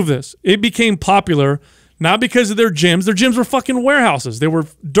 CrossFit proved this. It became popular not because of their gyms. Their gyms were fucking warehouses. They were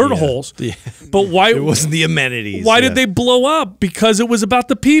dirt holes. Yeah. But why? It wasn't the amenities. Why did they blow up? Because it was about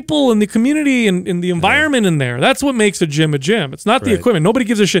the people and the community and the environment in there. That's what makes a gym a gym. It's not the equipment. Nobody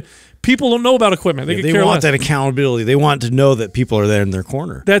gives a shit. People don't know about equipment. They want that accountability. They want to know that people are there in their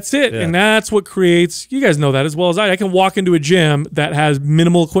corner. That's it. And that's what creates, you guys know that as well as I can walk into a gym that has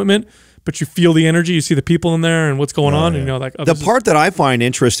minimal equipment, but you feel the energy, you see the people in there and what's going on. And, you know, like, the part that I find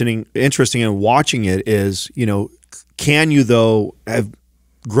interesting in watching it is, you know, can you though have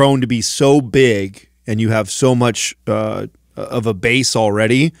grown to be so big and you have so much of a base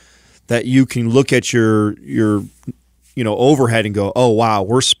already that you can look at your you know, overhead and go, oh wow,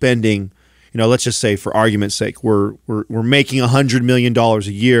 we're spending, you know, let's just say for argument's sake, we're making $100 million a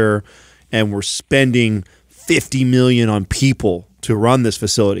year and we're spending $50 million on people to run this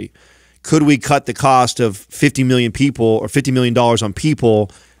facility. Could we cut the cost of 50 million people or $50 million on people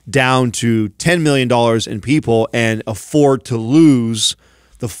down to $10 million in people and afford to lose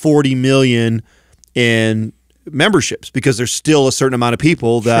the 40 million in memberships? Because there's still a certain amount of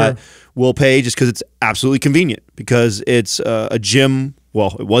people that will pay just because it's absolutely convenient, because it's a gym.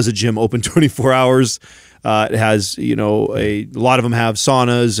 Well, it was a gym open 24 hours. It has, you know, a lot of them have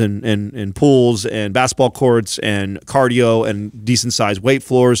saunas and pools and basketball courts and cardio and decent sized weight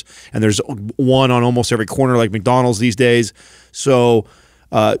floors. And there's one on almost every corner like McDonald's these days. So,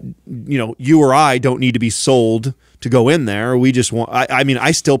 you know, you or I don't need to be sold to go in there. We just want, I mean,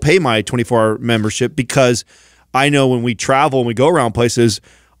 I still pay my 24-hour membership because I know when we travel and we go around places,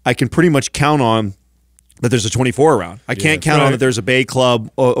 I can pretty much count on that there's a 24 around. I can't count on that there's a Bay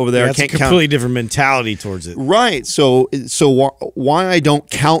Club over there. That's a completely different mentality towards it. Right. So why I don't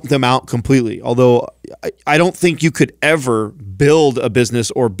count them out completely, although I don't think you could ever build a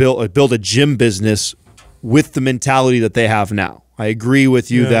business or build a gym business with the mentality that they have now. I agree with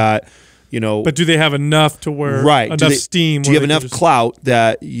you that, you know. But do they have enough to where enough steam? Do you have enough clout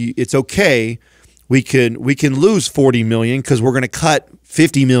that it's okay? We can lose 40 million because we're going to cut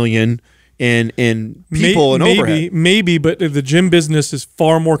 50 million in people and overhead. Maybe, but the gym business is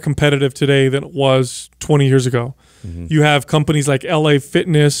far more competitive today than it was 20 years ago. You have companies like LA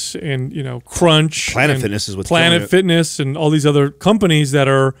Fitness and, you know, Crunch. Planet Fitness is what's Planet Fitness and all these other companies that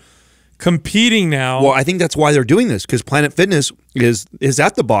are competing now. Well, I think that's why they're doing this, because Planet Fitness is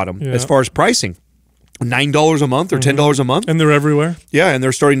at the bottom as far as pricing. $9 a month or $10 a month, and they're everywhere. Yeah, and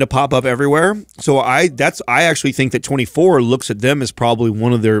they're starting to pop up everywhere. So I actually think that 24 looks at them as probably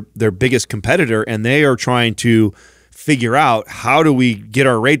one of their biggest competitor, and they are trying to figure out how do we get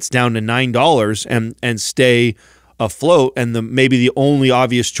our rates down to $9 and stay afloat. And maybe the only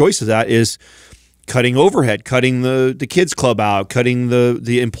obvious choice of that is cutting overhead, cutting the kids club out, cutting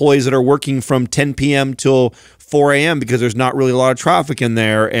the employees that are working from 10 p.m. till 4 a.m. because there's not really a lot of traffic in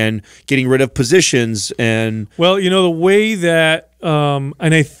there, and getting rid of positions. And well, you know, the way that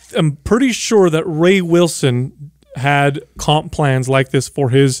and I'm pretty sure that Ray Wilson had comp plans like this for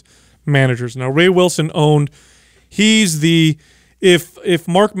his managers. Now, Ray Wilson if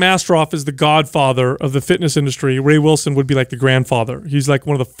Mark Mastroff is the godfather of the fitness industry, Ray Wilson would be like the grandfather. He's like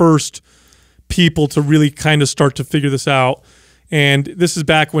one of the first people to really kind of start to figure this out. And this is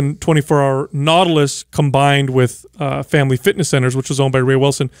back when 24-Hour Nautilus combined with Family Fitness Centers, which was owned by Ray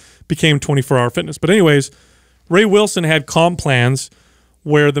Wilson, became 24-Hour Fitness. But anyways, Ray Wilson had comp plans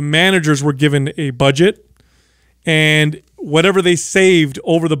where the managers were given a budget, and whatever they saved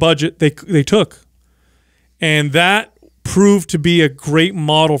over the budget, they took. And that proved to be a great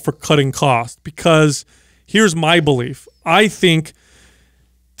model for cutting costs, because here's my belief. I think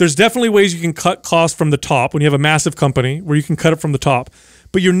there's definitely ways you can cut costs from the top when you have a massive company where you can cut it from the top.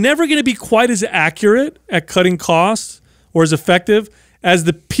 But you're never going to be quite as accurate at cutting costs or as effective as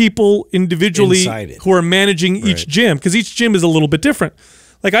the people individually who are managing each gym, because each gym is a little bit different.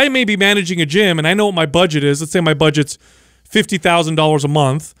 Like I may be managing a gym and I know what my budget is. Let's say my budget's $50,000 a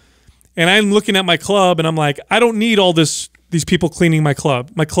month. And I'm looking at my club and I'm like, I don't need all these people cleaning my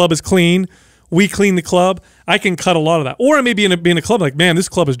club. My club is clean. We clean the club. I can cut a lot of that. Or I may be in a club like, man, this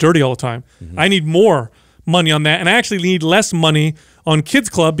club is dirty all the time. I need more money on that. And I actually need less money on kids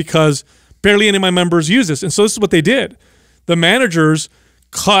club because barely any of my members use this. And so this is what they did. The managers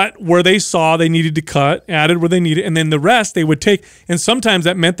cut where they saw they needed to cut, added where they needed, and then the rest they would take. And sometimes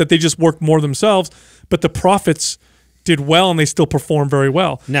that meant that they just worked more themselves, but the profits did well and they still perform very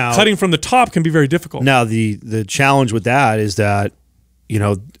well. Now, cutting from the top can be very difficult. Now, the challenge with that is that,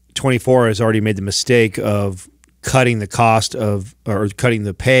 24 has already made the mistake of cutting the cost of, or cutting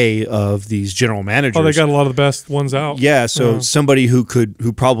the pay of these general managers. Oh, they got a lot of the best ones out. Yeah, so somebody who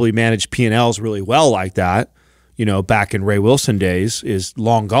probably managed P&Ls really well like that, back in Ray Wilson days, is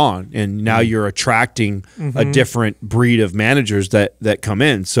long gone, and now you're attracting a different breed of managers that come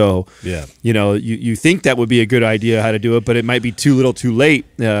in. So you think that would be a good idea how to do it, but it might be too little, too late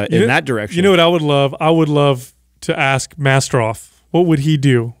in that direction. You know what I would love? I would love to ask Mastroff. What would he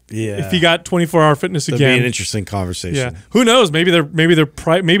do? Yeah. If he got 24-Hour Fitness again? That'd be an interesting conversation. Yeah. Who knows? Maybe they're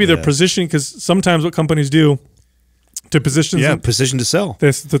positioning, because sometimes what companies do to position. Yeah, position to sell.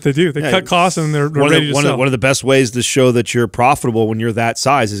 That's what they do. They cut costs and they're ready to sell. One of the best ways to show that you're profitable when you're that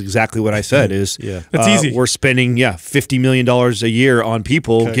size is exactly what I said. Is that's easy. We're spending $50 million a year on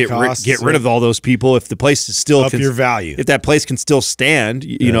people. Get rid of all those people if the place is still up your value. If that place can still stand,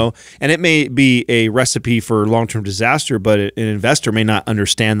 you know, and it may be a recipe for long-term disaster, but an investor may not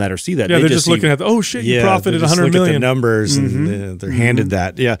understand that or see that. Yeah, they're just looking at you profited $100 million. At the numbers and they're handed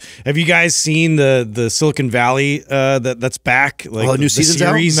that. Yeah. Have you guys seen the Silicon Valley? That's back. Like the new season's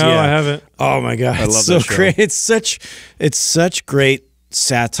out? No, I haven't. Oh my god, I love so that show. great! It's such great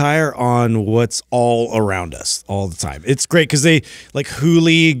satire on what's all around us all the time. It's great because they like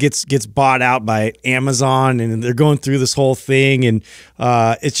Hulu gets bought out by Amazon, and they're going through this whole thing, and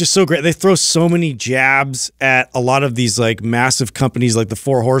it's just so great. They throw so many jabs at a lot of these like massive companies, like the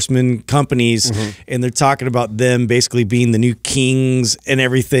Four Horsemen companies, and they're talking about them basically being the new kings and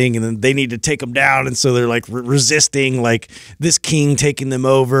everything, and then they need to take them down, and so they're like resisting like this king taking them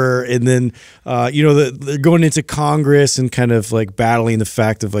over, and then they're going into Congress and kind of like battling the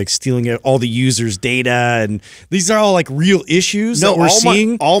fact of like stealing all the users' data, and these are all like real issues that we're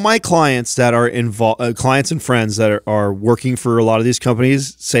seeing. All my clients that are involved, clients and friends that are working for a lot of these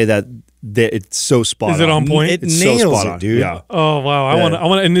companies say that it's so spot on. Is it on point? It nails it, dude. Yeah. Oh wow, I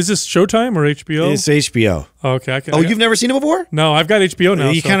want. And is this Showtime or HBO? It's HBO. Okay. You've never seen it before? No, I've got HBO now.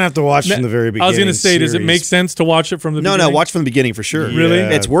 You kind of have to watch from the very beginning. I was going to say, does it make sense to watch it from the beginning? No, watch from the beginning for sure. Really?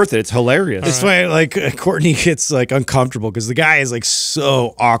 It's worth it. It's hilarious. It's funny, like Courtney gets like uncomfortable because the guy is like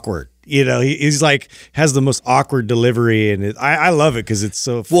so awkward. You know, he's like has the most awkward delivery, and I love it because it's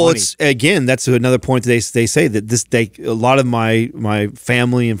so funny. Well, it's again, that's another point they say that a lot of my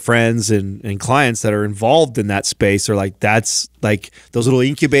family and friends and clients that are involved in that space are like, that's like those little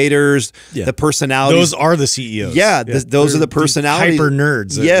incubators, the personalities. Those are the CEOs. Yeah, those are the personalities. Hyper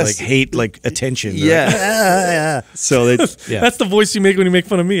nerds that like hate like attention. Yeah. So that's the voice you make when you make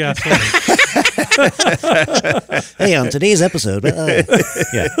fun of me, asshole. Hey, on today's episode,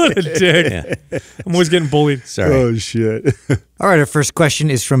 What a dick. I'm always getting bullied. Sorry. Oh shit. All right, our first question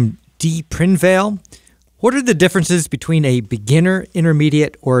is from D. Prinvale. What are the differences between a beginner,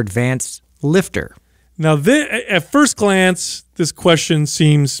 intermediate, or advanced lifter? Now, at first glance, this question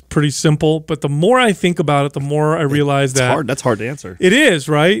seems pretty simple, but the more I think about it, the more I realize that's hard to answer. It is,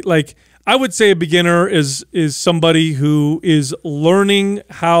 right? Like, I would say a beginner is somebody who is learning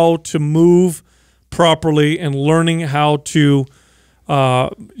how to move properly and learning how to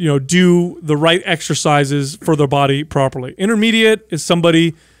do the right exercises for their body properly. Intermediate is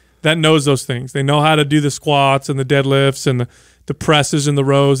somebody that knows those things. They know how to do the squats and the deadlifts and the presses and the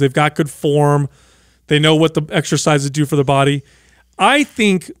rows. They've got good form. They know what the exercises do for their body. I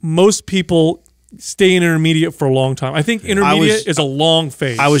think most people stay in intermediate for a long time. I think intermediate is a long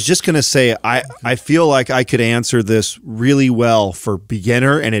phase. I was just going to say, I feel like I could answer this really well for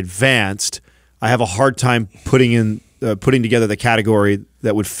beginner and advanced. I have a hard time putting together the category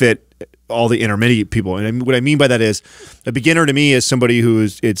that would fit all the intermediate people. And what I mean by that is a beginner to me is somebody who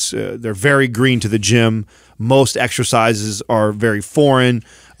is, they're very green to the gym. Most exercises are very foreign.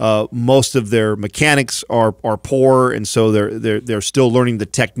 Most of their mechanics are poor, and so they're still learning the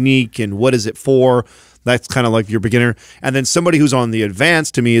technique and what is it for. That's kind of like your beginner. And then somebody who's on the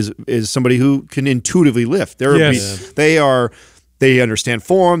advanced to me is somebody who can intuitively lift. They understand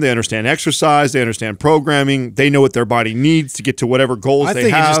form, they understand exercise, they understand programming, they know what their body needs to get to whatever goals they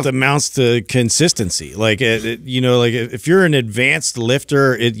have. I think it just amounts to consistency. Like like if you're an advanced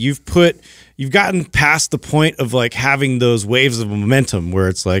lifter, you've gotten past the point of like having those waves of momentum where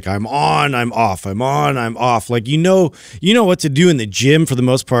it's like I'm on, I'm off, I'm on, I'm off. Like you know what to do in the gym for the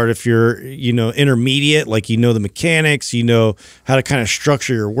most part. If you're intermediate, like the mechanics, how to kind of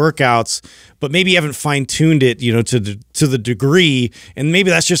structure your workouts, but maybe you haven't fine-tuned it to the degree, and maybe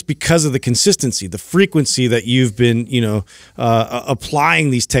that's just because of the consistency, the frequency that you've been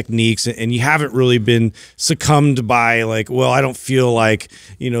applying these techniques, and you haven't really been succumbed by like, well, I don't feel like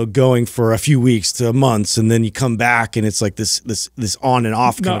going for a few weeks to months, and then you come back and it's like this on and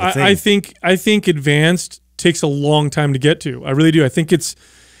off kind of thing. I think advanced takes a long time to get to. I really do. I think it's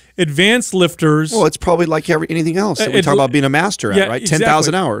advanced lifters. Well, it's probably like anything else that we talk about being a master at, right? Exactly.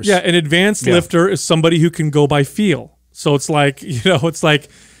 10,000 hours. Yeah, an advanced lifter is somebody who can go by feel. So it's like, it's like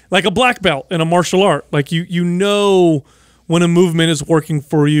a black belt in a martial art. Like you know when a movement is working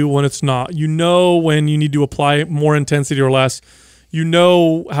for you, when it's not. You know when you need to apply more intensity or less. You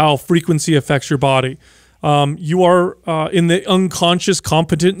know how frequency affects your body. You are in the unconscious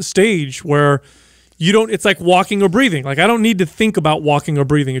competent stage where it's like walking or breathing. Like I don't need to think about walking or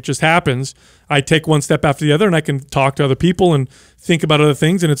breathing. It just happens. I take one step after the other and I can talk to other people and think about other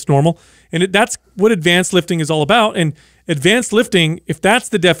things, and it's normal. And that's what advanced lifting is all about. And advanced lifting, if that's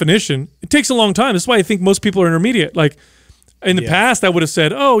the definition, it takes a long time. That's why I think most people are intermediate. Like in the past, I would have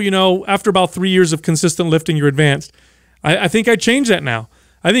said, after about 3 years of consistent lifting, you're advanced. I think I changed that now.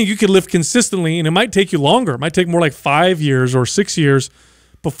 I think you could lift consistently, and it might take you longer. It might take more like 5 years or 6 years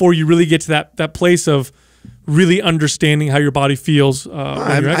before you really get to that place of really understanding how your body feels.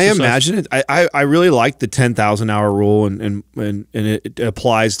 I imagine it. I really like the 10,000 hour rule, and it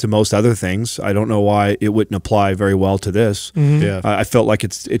applies to most other things. I don't know why it wouldn't apply very well to this. Yeah, I felt like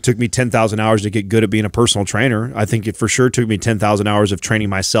it took me 10,000 hours to get good at being a personal trainer. I think it for sure took me 10,000 hours of training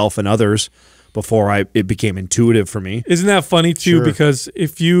myself and others before it became intuitive for me. Isn't that funny too? Sure. Because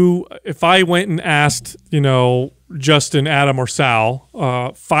if I went and asked, Justin, Adam, or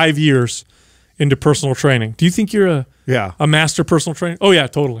Sal, 5 years into personal training, do you think you're a master personal trainer? Oh yeah,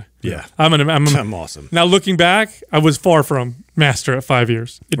 totally. Yeah, I'm awesome. Now looking back, I was far from master at 5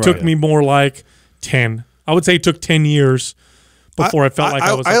 years. It took me more like 10. I would say it took 10 years before I felt like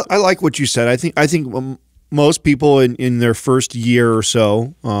I was. I like what you said. I think most people in their first year or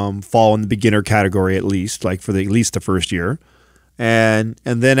so fall in the beginner category at least the first year, and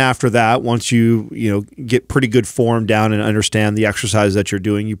then after that, once you get pretty good form down and understand the exercise that you're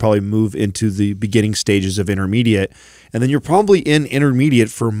doing, you probably move into the beginning stages of intermediate, and then you're probably in intermediate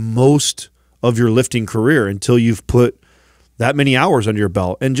for most of your lifting career until you've put that many hours under your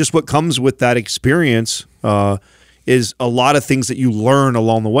belt. And just what comes with that experience is a lot of things that you learn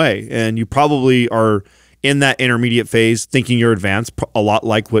along the way, and you probably are in that intermediate phase thinking you're advanced, a lot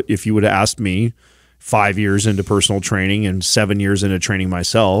like what if you would have asked me 5 years into personal training and 7 years into training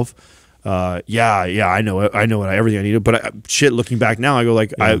myself. I know everything I needed, but looking back now, I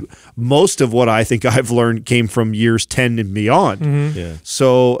go most of what I think I've learned came from years 10 and beyond. Yeah.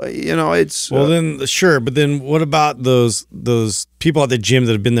 So it's then sure, but then what about those people at the gym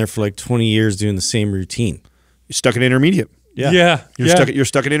that have been there for like 20 years doing the same routine? You're stuck in intermediate. Yeah. You're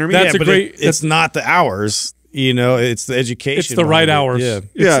stuck in intermediate. It's not the hours. It's the education. It's the right hours.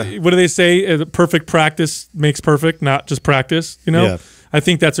 Yeah. What do they say? Perfect practice makes perfect, not just practice. Yeah. I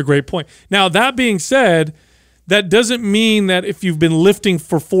think that's a great point. Now, that being said, that doesn't mean that if you've been lifting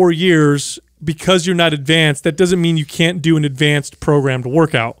for 4 years because you're not advanced, that doesn't mean you can't do an advanced programmed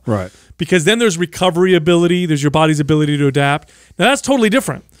workout. Right. Because then there's recovery ability, there's your body's ability to adapt. Now, that's totally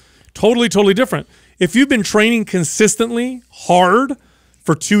different. Totally different. If you've been training consistently hard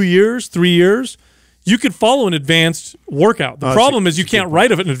for 2 years, 3 years, you could follow an advanced workout. The problem is you can't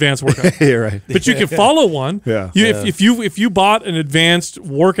write an advanced workout. You're right. But you can follow one. If you bought an advanced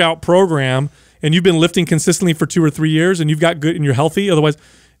workout program and you've been lifting consistently for 2 or 3 years and you've got good and you're healthy, otherwise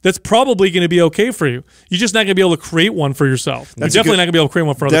that's probably going to be okay for you. You're just not going to be able to create one for yourself. You're definitely not going to be able to create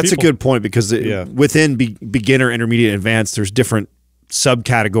one for other people. That's a good point, because within beginner, intermediate, advanced, there's different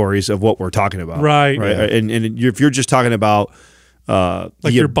subcategories of what we're talking about. Right. Yeah. And if you're just talking about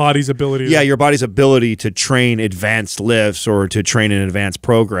your body's ability. Your body's ability to train advanced lifts or to train an advanced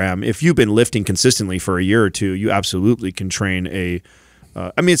program. If you've been lifting consistently for a year or two, you absolutely can train a.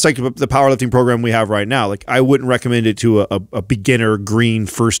 I mean, it's like the powerlifting program we have right now. Like, I wouldn't recommend it to a beginner green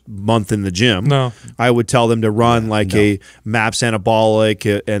first month in the gym. No, I would tell them to run a MAPS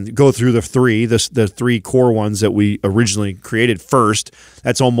anabolic and go through the three core ones that we originally created first.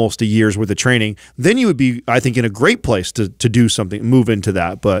 That's almost a year's worth of training. Then you would be, I think, in a great place to do something, move into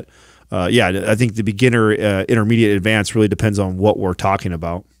that. But I think the beginner, intermediate, advanced really depends on what we're talking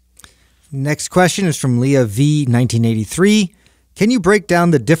about. Next question is from Leah V, 1983. Can you break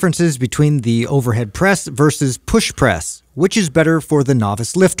down the differences between the overhead press versus push press? Which is better for the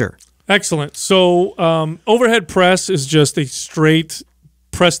novice lifter? Excellent. So overhead press is just a straight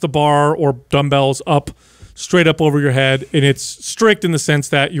press the bar or dumbbells up, straight up over your head. And it's strict in the sense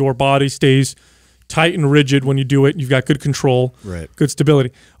that your body stays tight and rigid when you do it. You've got good control, good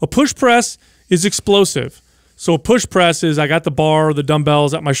stability. A push press is explosive. So a push press is I got the bar, the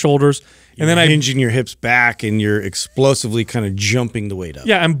dumbbells at my shoulders, and then I'm hinging your hips back, and you're explosively kind of jumping the weight up.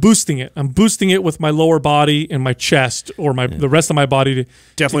 Yeah, I'm boosting it. I'm boosting it with my lower body and my chest or the rest of my body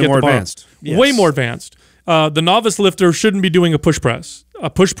definitely more advanced. Yes. Way more advanced. The novice lifter shouldn't be doing a push press. A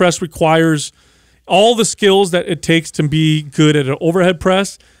push press requires all the skills that it takes to be good at an overhead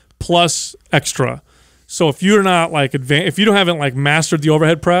press plus extra. So if you're not like if you haven't like mastered the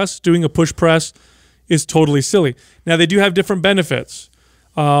overhead press, doing a push press is totally silly. Now, they do have different benefits.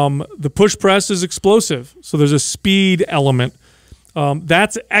 The push press is explosive, so there's a speed element.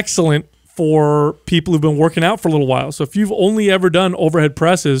 That's excellent for people who've been working out for a little while. So if you've only ever done overhead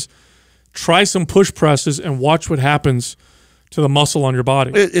presses, try some push presses and watch what happens to the muscle on your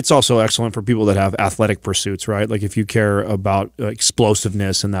body. It's also excellent for people that have athletic pursuits, right? Like if you care about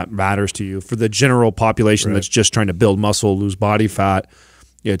explosiveness and that matters to you. For the general population that's just trying to build muscle, lose body fat,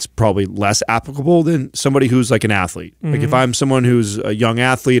 it's probably less applicable than somebody who's like an athlete. Like if I'm someone who's a young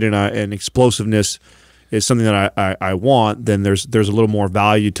athlete and explosiveness is something that I want, then there's a little more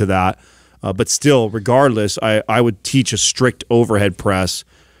value to that. But still, regardless, I would teach a strict overhead press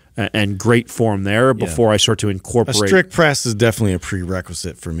and great form there before I start to incorporate. A strict press is definitely a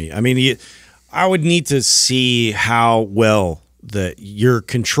prerequisite for me. I mean, I would need to see how well that you're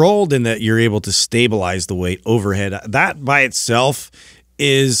controlled and that you're able to stabilize the weight overhead. That by itself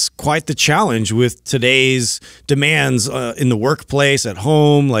is quite the challenge with today's demands in the workplace, at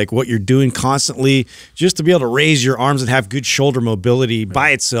home, like what you're doing constantly. Just to be able to raise your arms and have good shoulder mobility by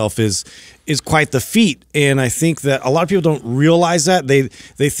itself is quite the feat. And I think that a lot of people don't realize that. They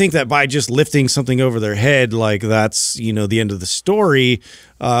think that by just lifting something over their head, like that's, the end of the story,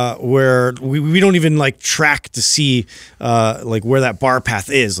 where we don't even like track to see like where that bar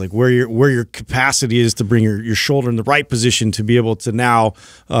path is, like where your capacity is to bring your shoulder in the right position to be able to now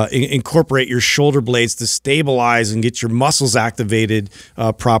incorporate your shoulder blades to stabilize and get your muscles activated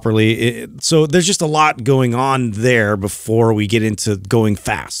properly. So there's just a lot going on there before we get into going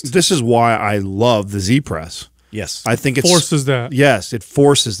fast. This is why I love the Z press. Yes, I think it forces that. Yes, it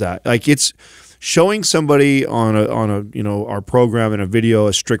forces that. Like it's showing somebody on a our program in a video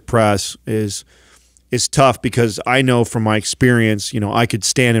a strict press is tough, because I know from my experience, I could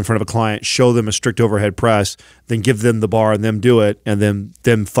stand in front of a client, show them a strict overhead press, then give them the bar and them do it, and then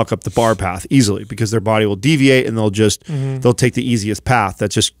them fuck up the bar path easily because their body will deviate and they'll just they'll take the easiest path.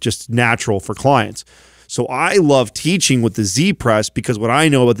 That's just natural for clients. So I love teaching with the Z press, because what I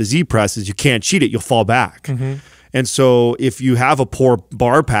know about the Z press is you can't cheat it, you'll fall back. And so if you have a poor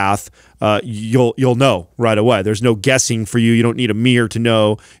bar path, you'll know right away. There's no guessing for you. You don't need a mirror to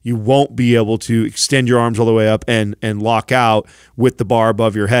know. You won't be able to extend your arms all the way up and lock out with the bar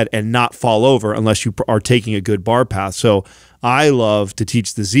above your head and not fall over unless you are taking a good bar path. So I love to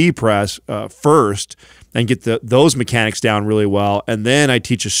teach the Z press first and get those mechanics down really well. And then I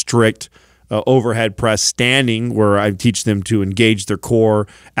teach a strict overhead press standing, where I teach them to engage their core,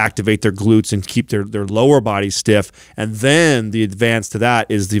 activate their glutes, and keep their lower body stiff. And then the advance to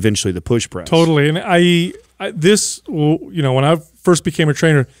that is eventually the push press. Totally. And when I first became a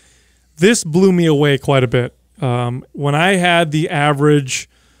trainer, this blew me away quite a bit. When I had the average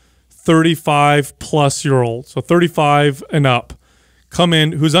 35-plus-year-old, so 35 and up, come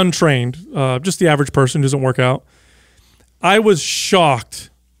in who's untrained, just the average person who doesn't work out, I was shocked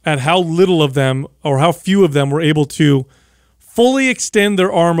at how little of them, or how few of them, were able to fully extend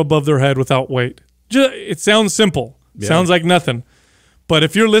their arm above their head without weight. It sounds simple. It sounds like nothing. But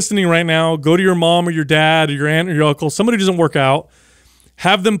if you're listening right now, go to your mom or your dad or your aunt or your uncle, somebody who doesn't work out,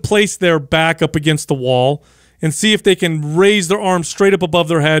 have them place their back up against the wall and see if they can raise their arm straight up above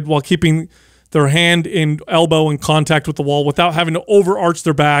their head while keeping their hand and elbow in contact with the wall without having to overarch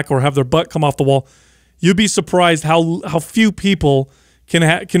their back or have their butt come off the wall. You'd be surprised how few people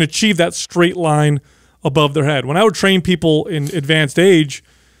can achieve that straight line above their head. When I would train people in advanced age,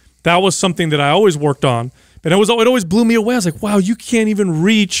 that was something that I always worked on. But it always blew me away. I was like, wow, you can't even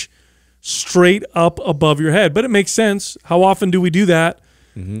reach straight up above your head. But it makes sense. How often do we do that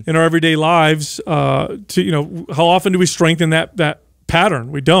in our everyday lives? How often do we strengthen that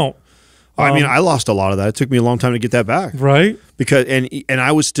pattern? We don't. I mean, I lost a lot of that. It took me a long time to get that back. Right. Because and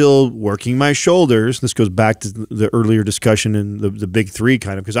I was still working my shoulders. This goes back to the earlier discussion in the big three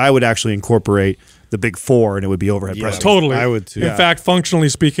kind of, because I would actually incorporate the big four and it would be overhead press. Totally. I would too. In fact, functionally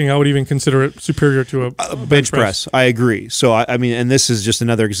speaking, I would even consider it superior to a bench press. I agree. So I mean, and this is just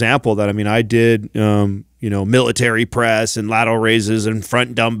another example that, I mean, I did military press and lateral raises and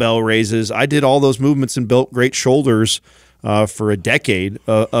front dumbbell raises. I did all those movements and built great shoulders for a decade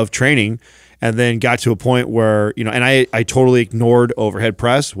of training, and then got to a point where, and I totally ignored overhead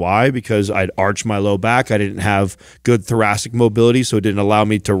press. Why? Because I'd arched my low back. I didn't have good thoracic mobility, so it didn't allow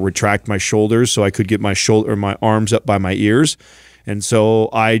me to retract my shoulders so I could get my arms up by my ears. And so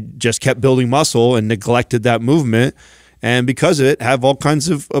I just kept building muscle and neglected that movement. And because of it, have all kinds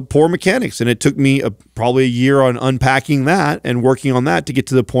of poor mechanics. And it took me probably a year on unpacking that and working on that to get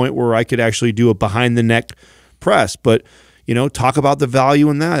to the point where I could actually do a behind the neck press. But talk about the value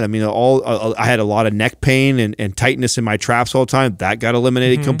in that. I mean, I had a lot of neck pain and tightness in my traps all the time. That got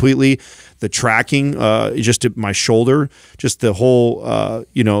eliminated completely. The tracking, just at my shoulder, just the whole,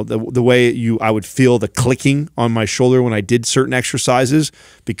 the way I would feel the clicking on my shoulder when I did certain exercises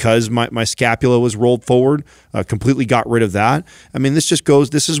because my scapula was rolled forward, completely got rid of that. I mean, this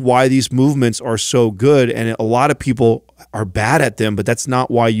is why these movements are so good, and a lot of people are bad at them, but that's not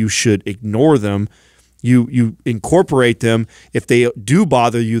why you should ignore them. You incorporate them. If they do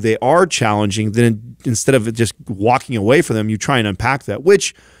bother you, they are challenging, then instead of just walking away from them, you try and unpack that,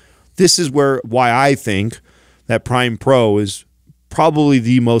 which this is why I think that Prime Pro is probably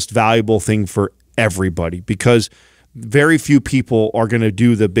the most valuable thing for everybody, because very few people are going to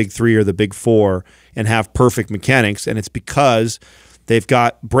do the big three or the big four and have perfect mechanics, and it's because they've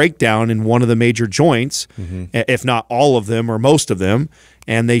got breakdown in one of the major joints, if not all of them or most of them,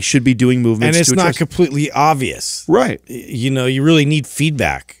 and they should be doing movements. And it's not completely obvious. Right. You really need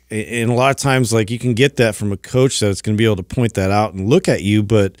feedback. And a lot of times, like, you can get that from a coach that's going to be able to point that out and look at you.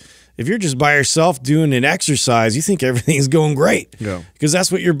 But if you're just by yourself doing an exercise, you think everything's going great. Yeah. Because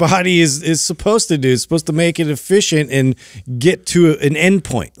that's what your body is supposed to do. It's supposed to make it efficient and get to an end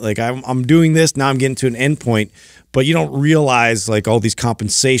point. Like, I'm doing this, now I'm getting to an end point. But you don't realize, like, all these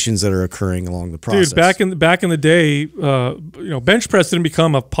compensations that are occurring along the process. Dude, back in the day, bench press didn't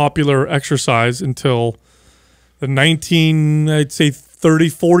become a popular exercise until the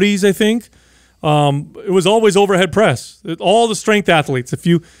 40s, I think. It was always overhead press. All the strength athletes. If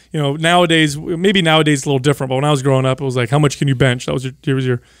nowadays, maybe nowadays it's a little different, but when I was growing up, it was like, how much can you bench? That was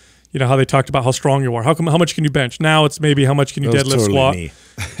your how they talked about how strong you are. How much can you bench? Now it's maybe how much can you deadlift, squat. Me.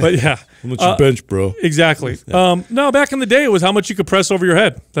 But yeah. How much you bench, bro? Exactly. No, back in the day, it was how much you could press over your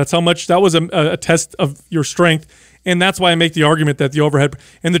head. That's how much. That was a test of your strength, and that's why I make the argument that the overhead.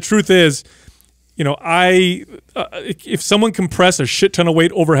 And the truth is, if someone can press a shit ton of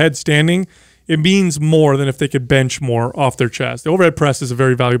weight overhead standing, it means more than if they could bench more off their chest. The overhead press is a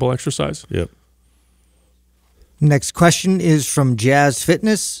very valuable exercise. Yep. Next question is from Jazz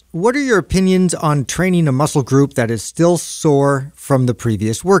Fitness. What are your opinions on training a muscle group that is still sore from the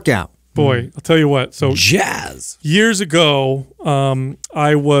previous workout? Boy, I'll tell you what. So Jazz. Years ago, my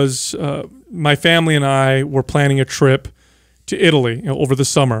family and I were planning a trip to Italy over the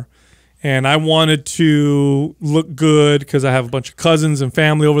summer. And I wanted to look good because I have a bunch of cousins and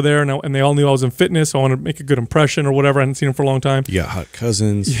family over there, and they all knew I was in fitness. So I wanted to make a good impression or whatever. I hadn't seen them for a long time. You got hot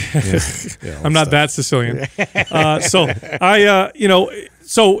cousins. Yeah, I'm not that Sicilian. I've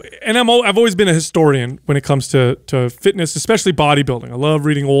always been a historian when it comes to fitness, especially bodybuilding. I love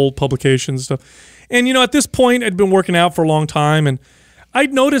reading old publications and stuff. And, at this point, I'd been working out for a long time, and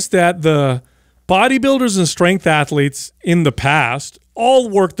I'd noticed that the bodybuilders and strength athletes in the past all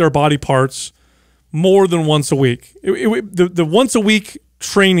work their body parts more than once a week. The once a week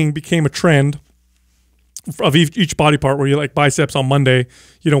training became a trend of each body part, where you like biceps on Monday,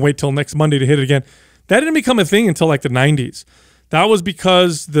 you don't wait till next Monday to hit it again. That didn't become a thing until like the 90s. That was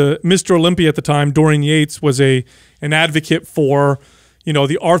because the Mr. Olympia at the time, Dorian Yates, was an advocate for, you know,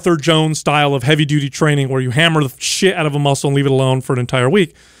 the Arthur Jones style of heavy duty training where you hammer the shit out of a muscle and leave it alone for an entire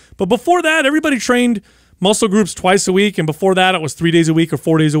week. But before that, everybody trained muscle groups twice a week. And before that, it was 3 days a week or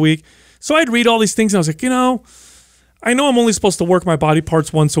 4 days a week. So I'd read all these things and I was like, you know, I know I'm only supposed to work my body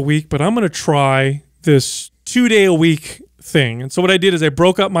parts once a week, but I'm going to try this 2-day-a-week thing. And so what I did is I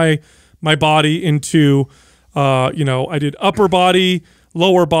broke up my body into, you know, I did upper body,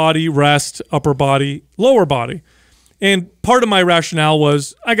 lower body, rest, upper body, lower body. And part of my rationale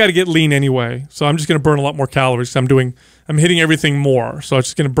was I got to get lean anyway. So I'm just going to burn a lot more calories. I'm hitting everything more. So I'm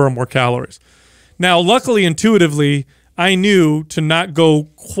just going to burn more calories. Now, luckily, intuitively, I knew to not go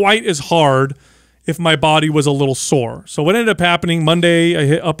quite as hard if my body was a little sore. So what ended up happening, Monday, I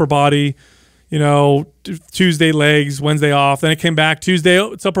hit upper body, you know, Tuesday, legs, Wednesday off. Then I came back Tuesday,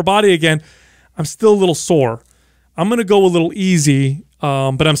 oh, it's upper body again. I'm still a little sore. I'm going to go a little easy,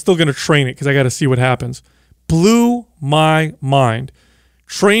 but I'm still going to train it because I got to see what happens. Blew my mind.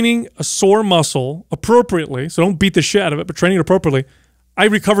 Training a sore muscle appropriately, so don't beat the shit out of it, but training it appropriately, I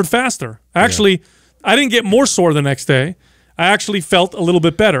recovered faster. Actually, I didn't get more sore the next day. I actually felt a little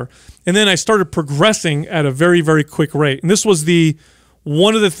bit better. And then I started progressing at a very, very quick rate. And this was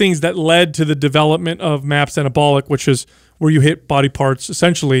one of the things that led to the development of MAPS Anabolic, which is where you hit body parts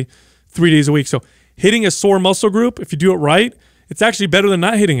essentially 3 days a week. So hitting a sore muscle group, if you do it right, it's actually better than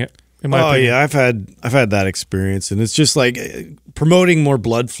not hitting it. In my opinion. Yeah, I've had that experience, and it's just like promoting more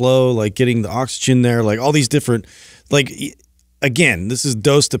blood flow, like getting the oxygen there, like all these different, like again, this is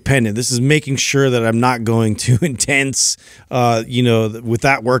dose dependent. This is making sure that I'm not going too intense, you know, with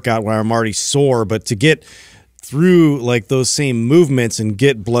that workout where I'm already sore, but to get through like those same movements and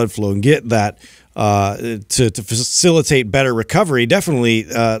get blood flow and get that to facilitate better recovery, definitely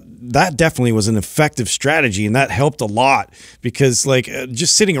that definitely was an effective strategy, and that helped a lot because like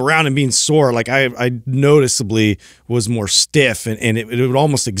just sitting around and being sore, like I noticeably was more stiff, and it would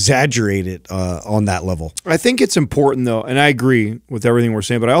almost exaggerate it on that level. I think it's important though, and I agree with everything we're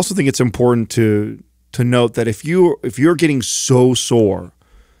saying, but I also think it's important to note that if you're getting so sore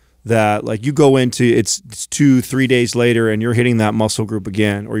that like you go into it's 2-3 days later and you're hitting that muscle group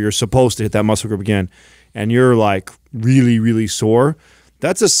again, or you're supposed to hit that muscle group again, and you're like really, really sore,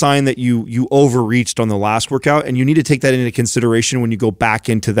 that's a sign that you overreached on the last workout, and you need to take that into consideration when you go back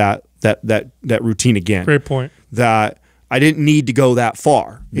into that routine again. Great point. That I didn't need to go that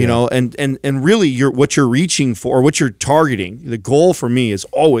far, you know, and really what you're reaching for, or what you're targeting, the goal for me is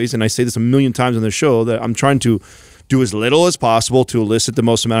always, and I say this a million times on the show, that I'm trying to do as little as possible to elicit the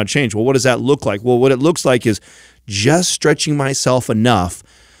most amount of change. Well, what does that look like? Well, what it looks like is just stretching myself enough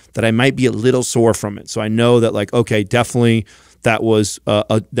that I might be a little sore from it. So I know that like, okay, definitely that was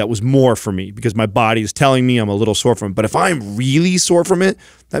more for me because my body is telling me I'm a little sore from it. But if I'm really sore from it,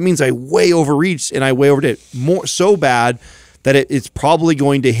 that means I way overreached and I way overdid it. More so bad that it's probably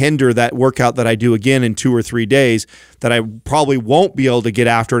going to hinder that workout that I do again in 2 or 3 days, that I probably won't be able to get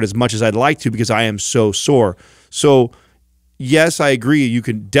after it as much as I'd like to because I am so sore. So yes, I agree. You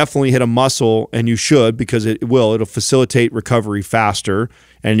can definitely hit a muscle, and you should, because it'll facilitate recovery faster,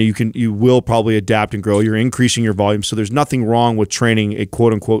 and you will probably adapt and grow. You're increasing your volume, so there's nothing wrong with training a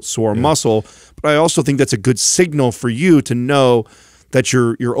quote unquote sore muscle. But I also think that's a good signal for you to know that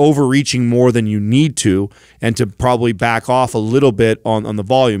you're overreaching more than you need to, and to probably back off a little bit on the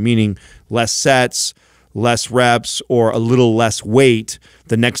volume, meaning less sets, less reps, or a little less weight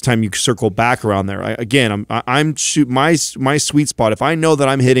the next time you circle back around there. My sweet spot, if I know that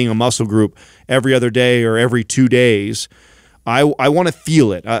I'm hitting a muscle group every other day or every 2 days, I want to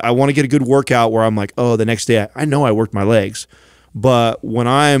feel it. I want to get a good workout where I'm like, oh, the next day I know I worked my legs. But when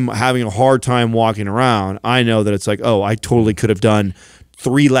I'm having a hard time walking around, I know that it's like, oh, I totally could have done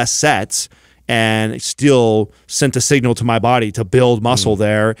 3 less sets and still sent a signal to my body to build muscle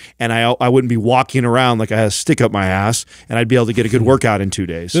there, and I wouldn't be walking around like I had a stick up my ass, and I'd be able to get a good workout in 2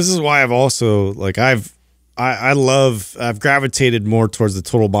 days. This is why I've also like I've gravitated more towards the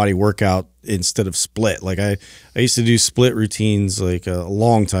total body workout instead of split. Like I used to do split routines like a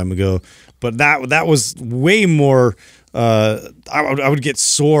long time ago, but that was way more. I would get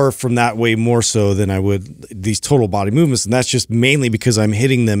sore from that way more so than I would these total body movements, and that's just mainly because I'm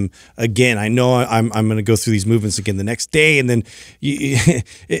hitting them again. I know I'm going to go through these movements again the next day, and then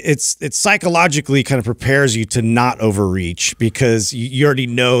it's psychologically kind of prepares you to not overreach because you already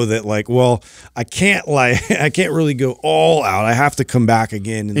know that like, well, I can't really go all out. I have to come back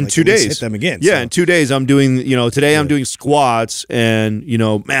again and in like, 2 days hit them again. Yeah, so. in 2 days I'm doing today I'm doing squats, and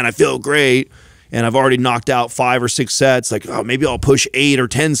man, I feel great. And I've already knocked out 5 or 6 sets. Like, oh, maybe I'll push 8 or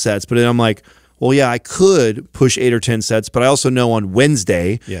 10 sets. But then I'm like, well, yeah, I could push 8 or 10 sets, but I also know on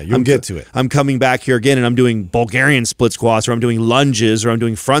Wednesday, you'll get to it. I'm coming back here again and I'm doing Bulgarian split squats, or I'm doing lunges, or I'm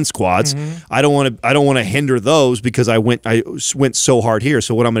doing front squats. I don't want to hinder those because I went so hard here.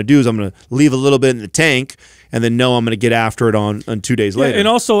 So what I'm going to do is I'm going to leave a little bit in the tank and then know I'm going to get after it on 2 days later. And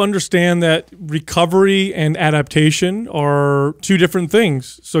also understand that recovery and adaptation are two different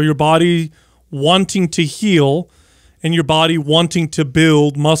things. So your body wanting to heal and your body wanting to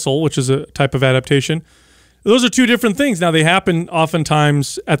build muscle, which is a type of adaptation, those are two different things. Now, they happen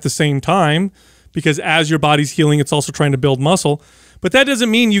oftentimes at the same time because as your body's healing, it's also trying to build muscle. But that doesn't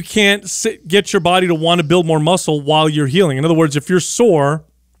mean you can't get your body to want to build more muscle while you're healing. In other words, if you're sore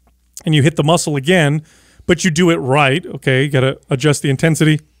and you hit the muscle again, but you do it right, okay, you got to adjust the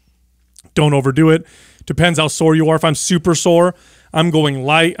intensity. Don't overdo it. Depends how sore you are. If I'm super sore, I'm going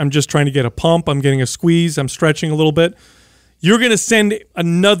light. I'm just trying to get a pump. I'm getting a squeeze. I'm stretching a little bit. You're going to send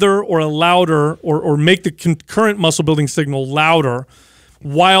another or a louder or make the concurrent muscle building signal louder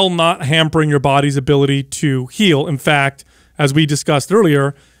while not hampering your body's ability to heal. In fact, as we discussed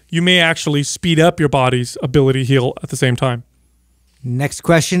earlier, you may actually speed up your body's ability to heal at the same time. Next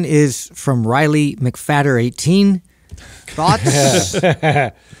question is from Riley McFatter 18. Thoughts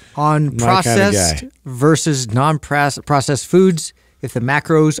on processed versus non-processed foods if the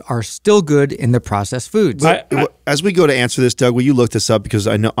macros are still good in the processed foods? As we go to answer this, Doug, will you look this up? Because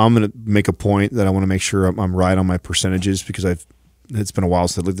I know I'm going to make a point that I want to make sure I'm right on my percentages because it's been a while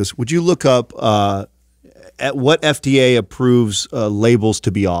since I looked at this. Would you look up at what FDA approves labels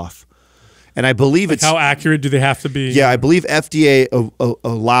to be off? And I believe it's how accurate do they have to be? Yeah, I believe FDA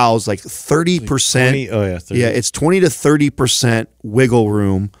allows like 30%. Oh yeah, 30. Yeah, it's 20 to 30% wiggle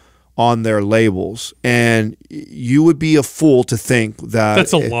room on their labels, and you would be a fool to think that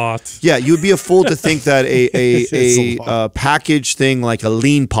that's a lot. Yeah, you would be a fool to think that a packaged thing like a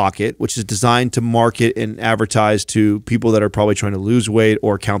Lean Pocket, which is designed to market and advertise to people that are probably trying to lose weight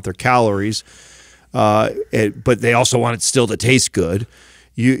or count their calories, but they also want it still to taste good.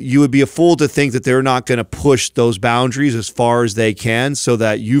 You would be a fool to think that they're not going to push those boundaries as far as they can so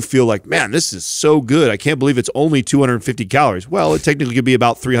that you feel like, man, this is so good. I can't believe it's only 250 calories. Well, it technically could be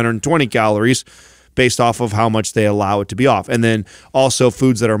about 320 calories based off of how much they allow it to be off. And then also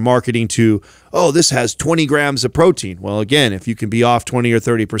foods that are marketing to, oh, this has 20 grams of protein. Well, again, if you can be off 20 or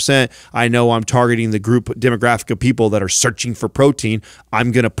 30%, I know I'm targeting the group demographic of people that are searching for protein.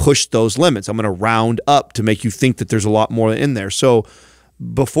 I'm going to push those limits. I'm going to round up to make you think that there's a lot more in there. So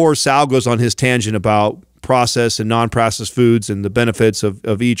before Sal goes on his tangent about processed and non-processed foods and the benefits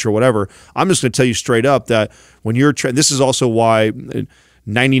of each or whatever, I'm just going to tell you straight up that when you're this is also why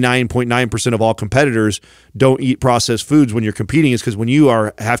 99.9% of all competitors don't eat processed foods when you're competing, is because when you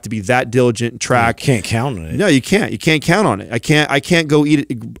have to be that diligent and track. You can't count on it. No, you can't. You can't count on it. I can't go eat it.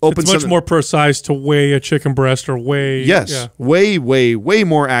 It's much more precise to weigh a chicken breast or weigh. Yes, yeah. way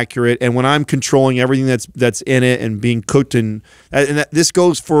more accurate. And when I'm controlling everything that's in it and being cooked, and this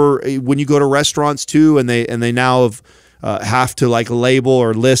goes for when you go to restaurants too, and they now have to like label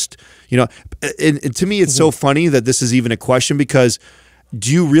or list. You know, and to me, it's so funny that this is even a question because.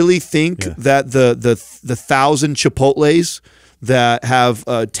 Do you really think that the 1,000 Chipotles that have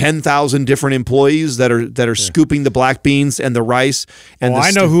 10,000 different employees that are scooping the black beans and the rice? And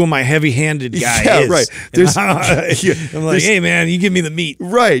I know who my heavy-handed guy is. Right. I'm like, hey man, you give me the meat.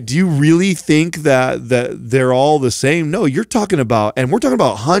 Right. Do you really think that they're all the same? No, you're talking about, and we're talking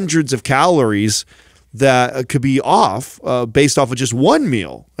about hundreds of calories that could be off based off of just one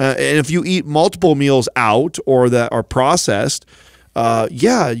meal. And if you eat multiple meals out or that are processed.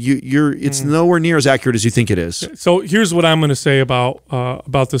 It's nowhere near as accurate as you think it is. So here's what I'm going to say about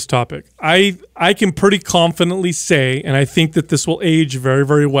this topic. I can pretty confidently say, and I think that this will age very,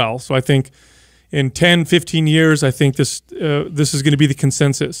 very well. So I think in 10, 15 years, I think this is going to be the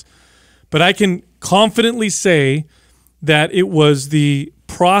consensus. But I can confidently say that it was the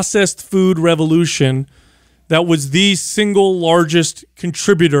processed food revolution that was the single largest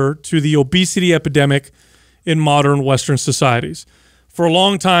contributor to the obesity epidemic in modern Western societies. For a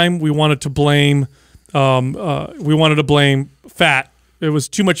long time, we wanted to blame fat. It was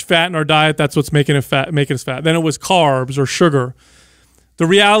too much fat in our diet. That's what's making us fat. Then it was carbs or sugar. The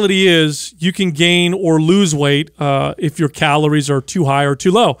reality is you can gain or lose weight if your calories are too high or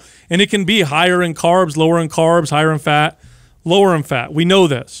too low. And it can be higher in carbs, lower in carbs, higher in fat, lower in fat. We know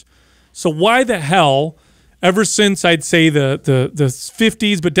this. So why the hell, ever since I'd say the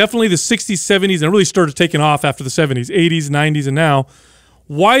 50s, but definitely the 60s, 70s, and it really started taking off after the 70s, 80s, 90s, and now,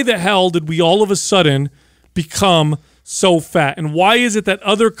 why the hell did we all of a sudden become so fat? And why is it that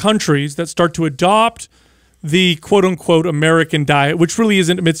other countries that start to adopt the quote-unquote American diet, which really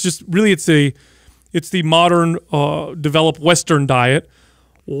isn't, it's just really, it's It's the modern, developed Western diet.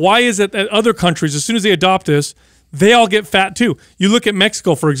 Why is it that other countries, as soon as they adopt this, they all get fat too? You look at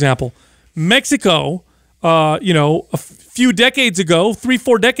Mexico, for example. Mexico, a few decades ago,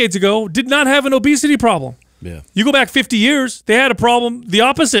 3-4 decades ago, did not have an obesity problem. Yeah. You go back 50 years, they had a problem the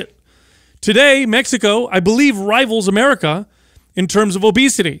opposite. Today, Mexico, I believe, rivals America in terms of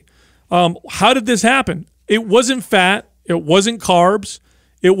obesity. How did this happen? It wasn't fat. It wasn't carbs.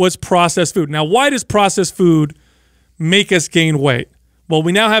 It was processed food. Now, why does processed food make us gain weight? Well,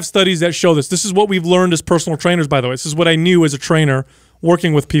 we now have studies that show this. This is what we've learned as personal trainers, by the way. This is what I knew as a trainer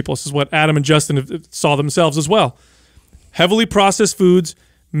working with people. This is what Adam and Justin saw themselves as well. Heavily processed foods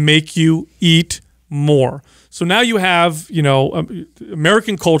make you eat more. So now you have,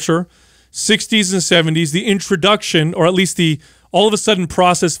 American culture, 60s and 70s, the introduction, or at least all of a sudden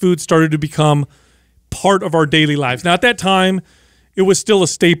processed food started to become part of our daily lives. Now, at that time, it was still a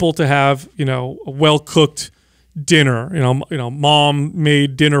staple to have, a well-cooked dinner. Mom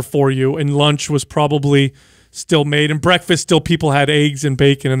made dinner for you, and lunch was probably still made, and breakfast still people had eggs and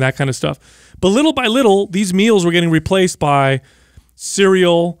bacon and that kind of stuff. But little by little, these meals were getting replaced by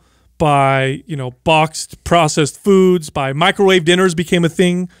cereal, by boxed processed foods, by microwave dinners became a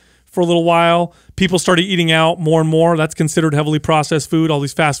thing for a little while. People started eating out more and more. That's considered heavily processed food. All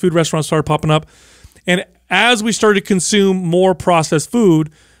these fast food restaurants started popping up. And as we started to consume more processed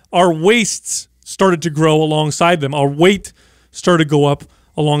food, our wastes started to grow alongside them. Our weight started to go up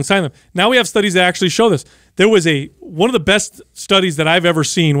alongside them. Now we have studies that actually show this. There was one of the best studies that I've ever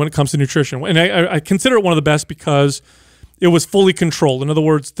seen when it comes to nutrition. And I consider it one of the best because it was fully controlled. In other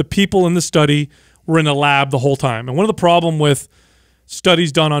words, the people in the study were in a lab the whole time. And one of the problems with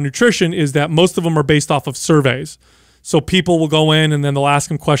studies done on nutrition is that most of them are based off of surveys. So people will go in and then they'll ask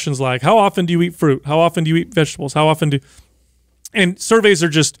them questions like, how often do you eat fruit? How often do you eat vegetables? How often do... And surveys are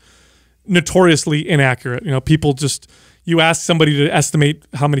just notoriously inaccurate. People just... You ask somebody to estimate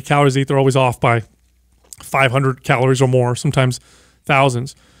how many calories they eat, they're always off by 500 calories or more, sometimes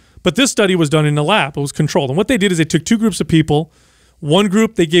thousands. But this study was done in a lab. It was controlled. And what they did is they took two groups of people. One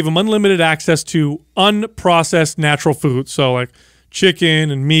group, they gave them unlimited access to unprocessed natural foods. So like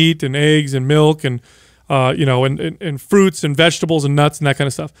chicken and meat and eggs and milk and and fruits and vegetables and nuts and that kind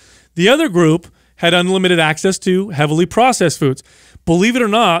of stuff. The other group had unlimited access to heavily processed foods. Believe it or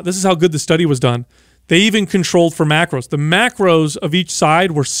not, this is how good the study was done. They even controlled for macros. The macros of each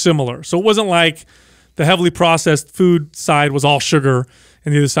side were similar. So it wasn't like the heavily processed food side was all sugar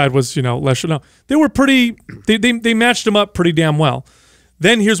and the other side was, less sugar. No, they were they matched them up pretty damn well.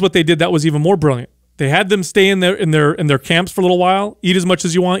 Then here's what they did that was even more brilliant. They had them stay in their camps for a little while, eat as much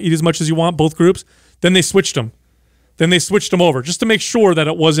as you want, both groups. Then they switched them. Then they switched them over just to make sure that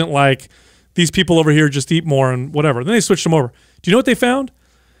it wasn't like these people over here just eat more and whatever. Then they switched them over. Do you know what they found?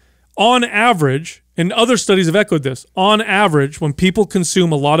 On average, and other studies have echoed this, on average, when people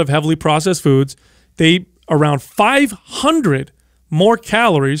consume a lot of heavily processed foods, they eat around 500 more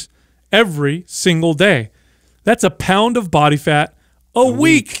calories every single day. That's a pound of body fat a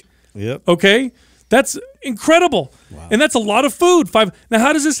week. Yep. Okay? That's incredible. Wow. And that's a lot of food. Now,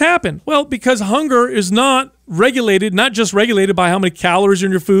 how does this happen? Well, because hunger is not just regulated by how many calories are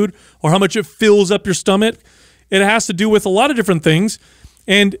in your food or how much it fills up your stomach. It has to do with a lot of different things.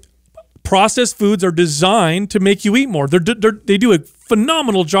 And processed foods are designed to make you eat more. They do a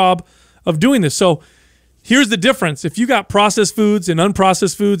phenomenal job of doing this. So here's the difference. If you got processed foods and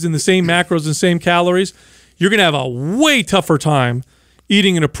unprocessed foods in the same macros and same calories, you're going to have a way tougher time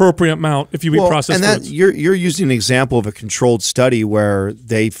eating an appropriate amount if you eat processed foods. You're using an example of a controlled study where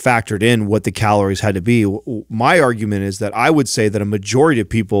they factored in what the calories had to be. My argument is that I would say that a majority of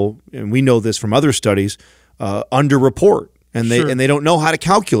people, and we know this from other studies, underreport. And they don't know how to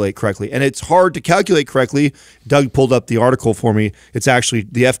calculate correctly. And it's hard to calculate correctly. Doug pulled up the article for me. It's actually,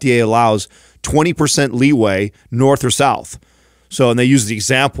 the FDA allows 20% leeway north or south. So, and they use the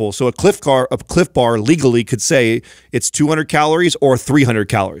example. So a Cliff Bar legally could say it's 200 calories or 300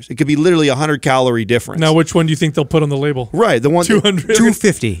 calories. It could be literally a 100-calorie difference. Now, which one do you think they'll put on the label? Right, the one 200,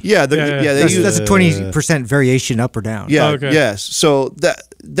 250. Yeah, that's a 20% variation up or down. Yeah, okay. Yes. So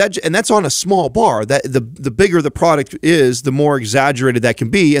and that's on a small bar. That the bigger the product is, the more exaggerated that can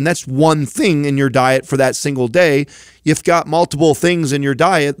be, and that's one thing in your diet for that single day. You've got multiple things in your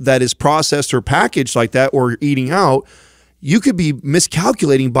diet that is processed or packaged like that, or eating out. You could be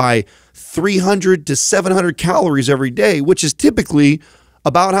miscalculating by 300 to 700 calories every day, which is typically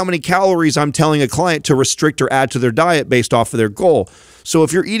about how many calories I'm telling a client to restrict or add to their diet based off of their goal. So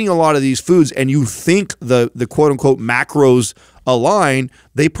if you're eating a lot of these foods and you think the quote-unquote macros align,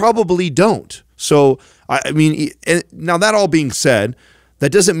 they probably don't. So, I mean, now that all being said,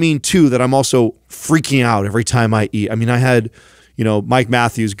 that doesn't mean too that I'm also freaking out every time I eat. I mean, I had, you know, Mike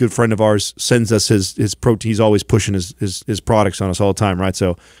Matthews, good friend of ours, sends us his protein. He's always pushing his products on us all the time, right?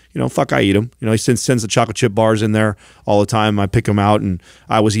 So, you know, fuck, I eat them. You know, he sends the chocolate chip bars in there all the time. I pick them out, and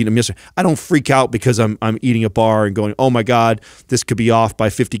I was eating them yesterday. I don't freak out because I'm eating a bar and going, oh my God, this could be off by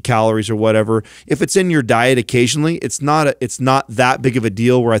 50 calories or whatever. If it's in your diet occasionally, it's not that big of a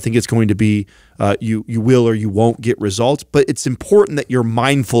deal where I think it's going to be you will or you won't get results. But it's important that you're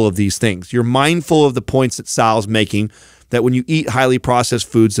mindful of these things. You're mindful of the points that Sal's making, that when you eat highly processed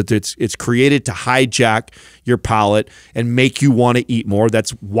foods, that it's created to hijack your palate and make you want to eat more.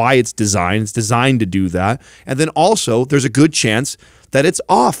 That's why it's designed. It's designed to do that. And then also, there's a good chance that it's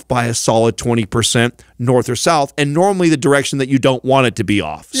off by a solid 20% north or south, and normally the direction that you don't want it to be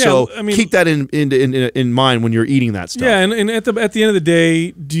off. Yeah, so I mean, keep that in mind when you're eating that stuff. Yeah, and at the end of the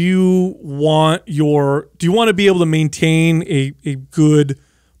day, do you want to be able to maintain a good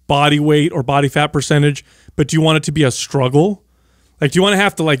body weight or body fat percentage, but do you want it to be a struggle? Like, do you want to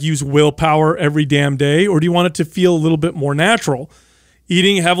have to like use willpower every damn day, or do you want it to feel a little bit more natural?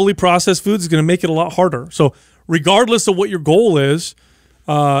 Eating heavily processed foods is going to make it a lot harder. So regardless of what your goal is,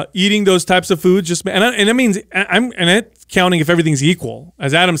 eating those types of foods and it means it's counting if everything's equal.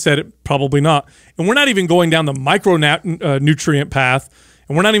 As Adam said, it probably not. And we're not even going down the micronutrient path,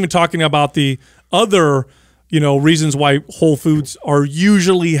 and we're not even talking about the other, you know, reasons why whole foods are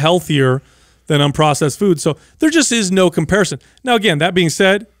usually healthier than unprocessed foods. So there just is no comparison. Now, again, that being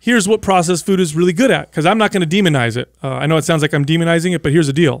said, here's what processed food is really good at, because I'm not going to demonize it. I know it sounds like I'm demonizing it, but here's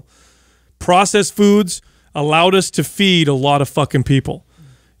the deal. Processed foods allowed us to feed a lot of fucking people.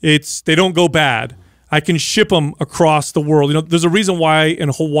 They don't go bad. I can ship them across the world. You know, there's a reason why in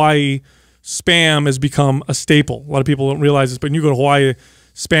Hawaii Spam has become a staple. A lot of people don't realize this, but when you go to Hawaii,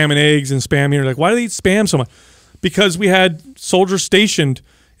 Spam and eggs and Spam here, like, why do they eat Spam so much? Because we had soldiers stationed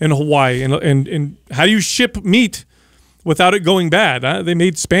in Hawaii, and how do you ship meat without it going bad? They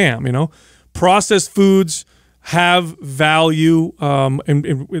made Spam, you know. Processed foods have value,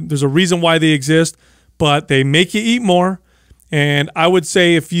 and there's a reason why they exist, but they make you eat more. And I would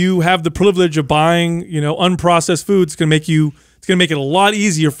say if you have the privilege of buying, you know, unprocessed foods, it's gonna make it a lot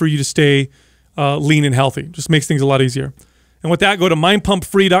easier for you to stay lean and healthy. Just makes things a lot easier. And with that, go to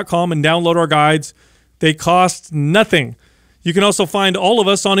mindpumpfree.com and download our guides. They cost nothing. You can also find all of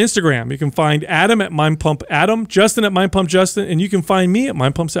us on Instagram. You can find Adam at mindpumpAdam, Justin at mindpumpJustin, and you can find me at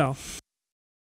mindpumpSal.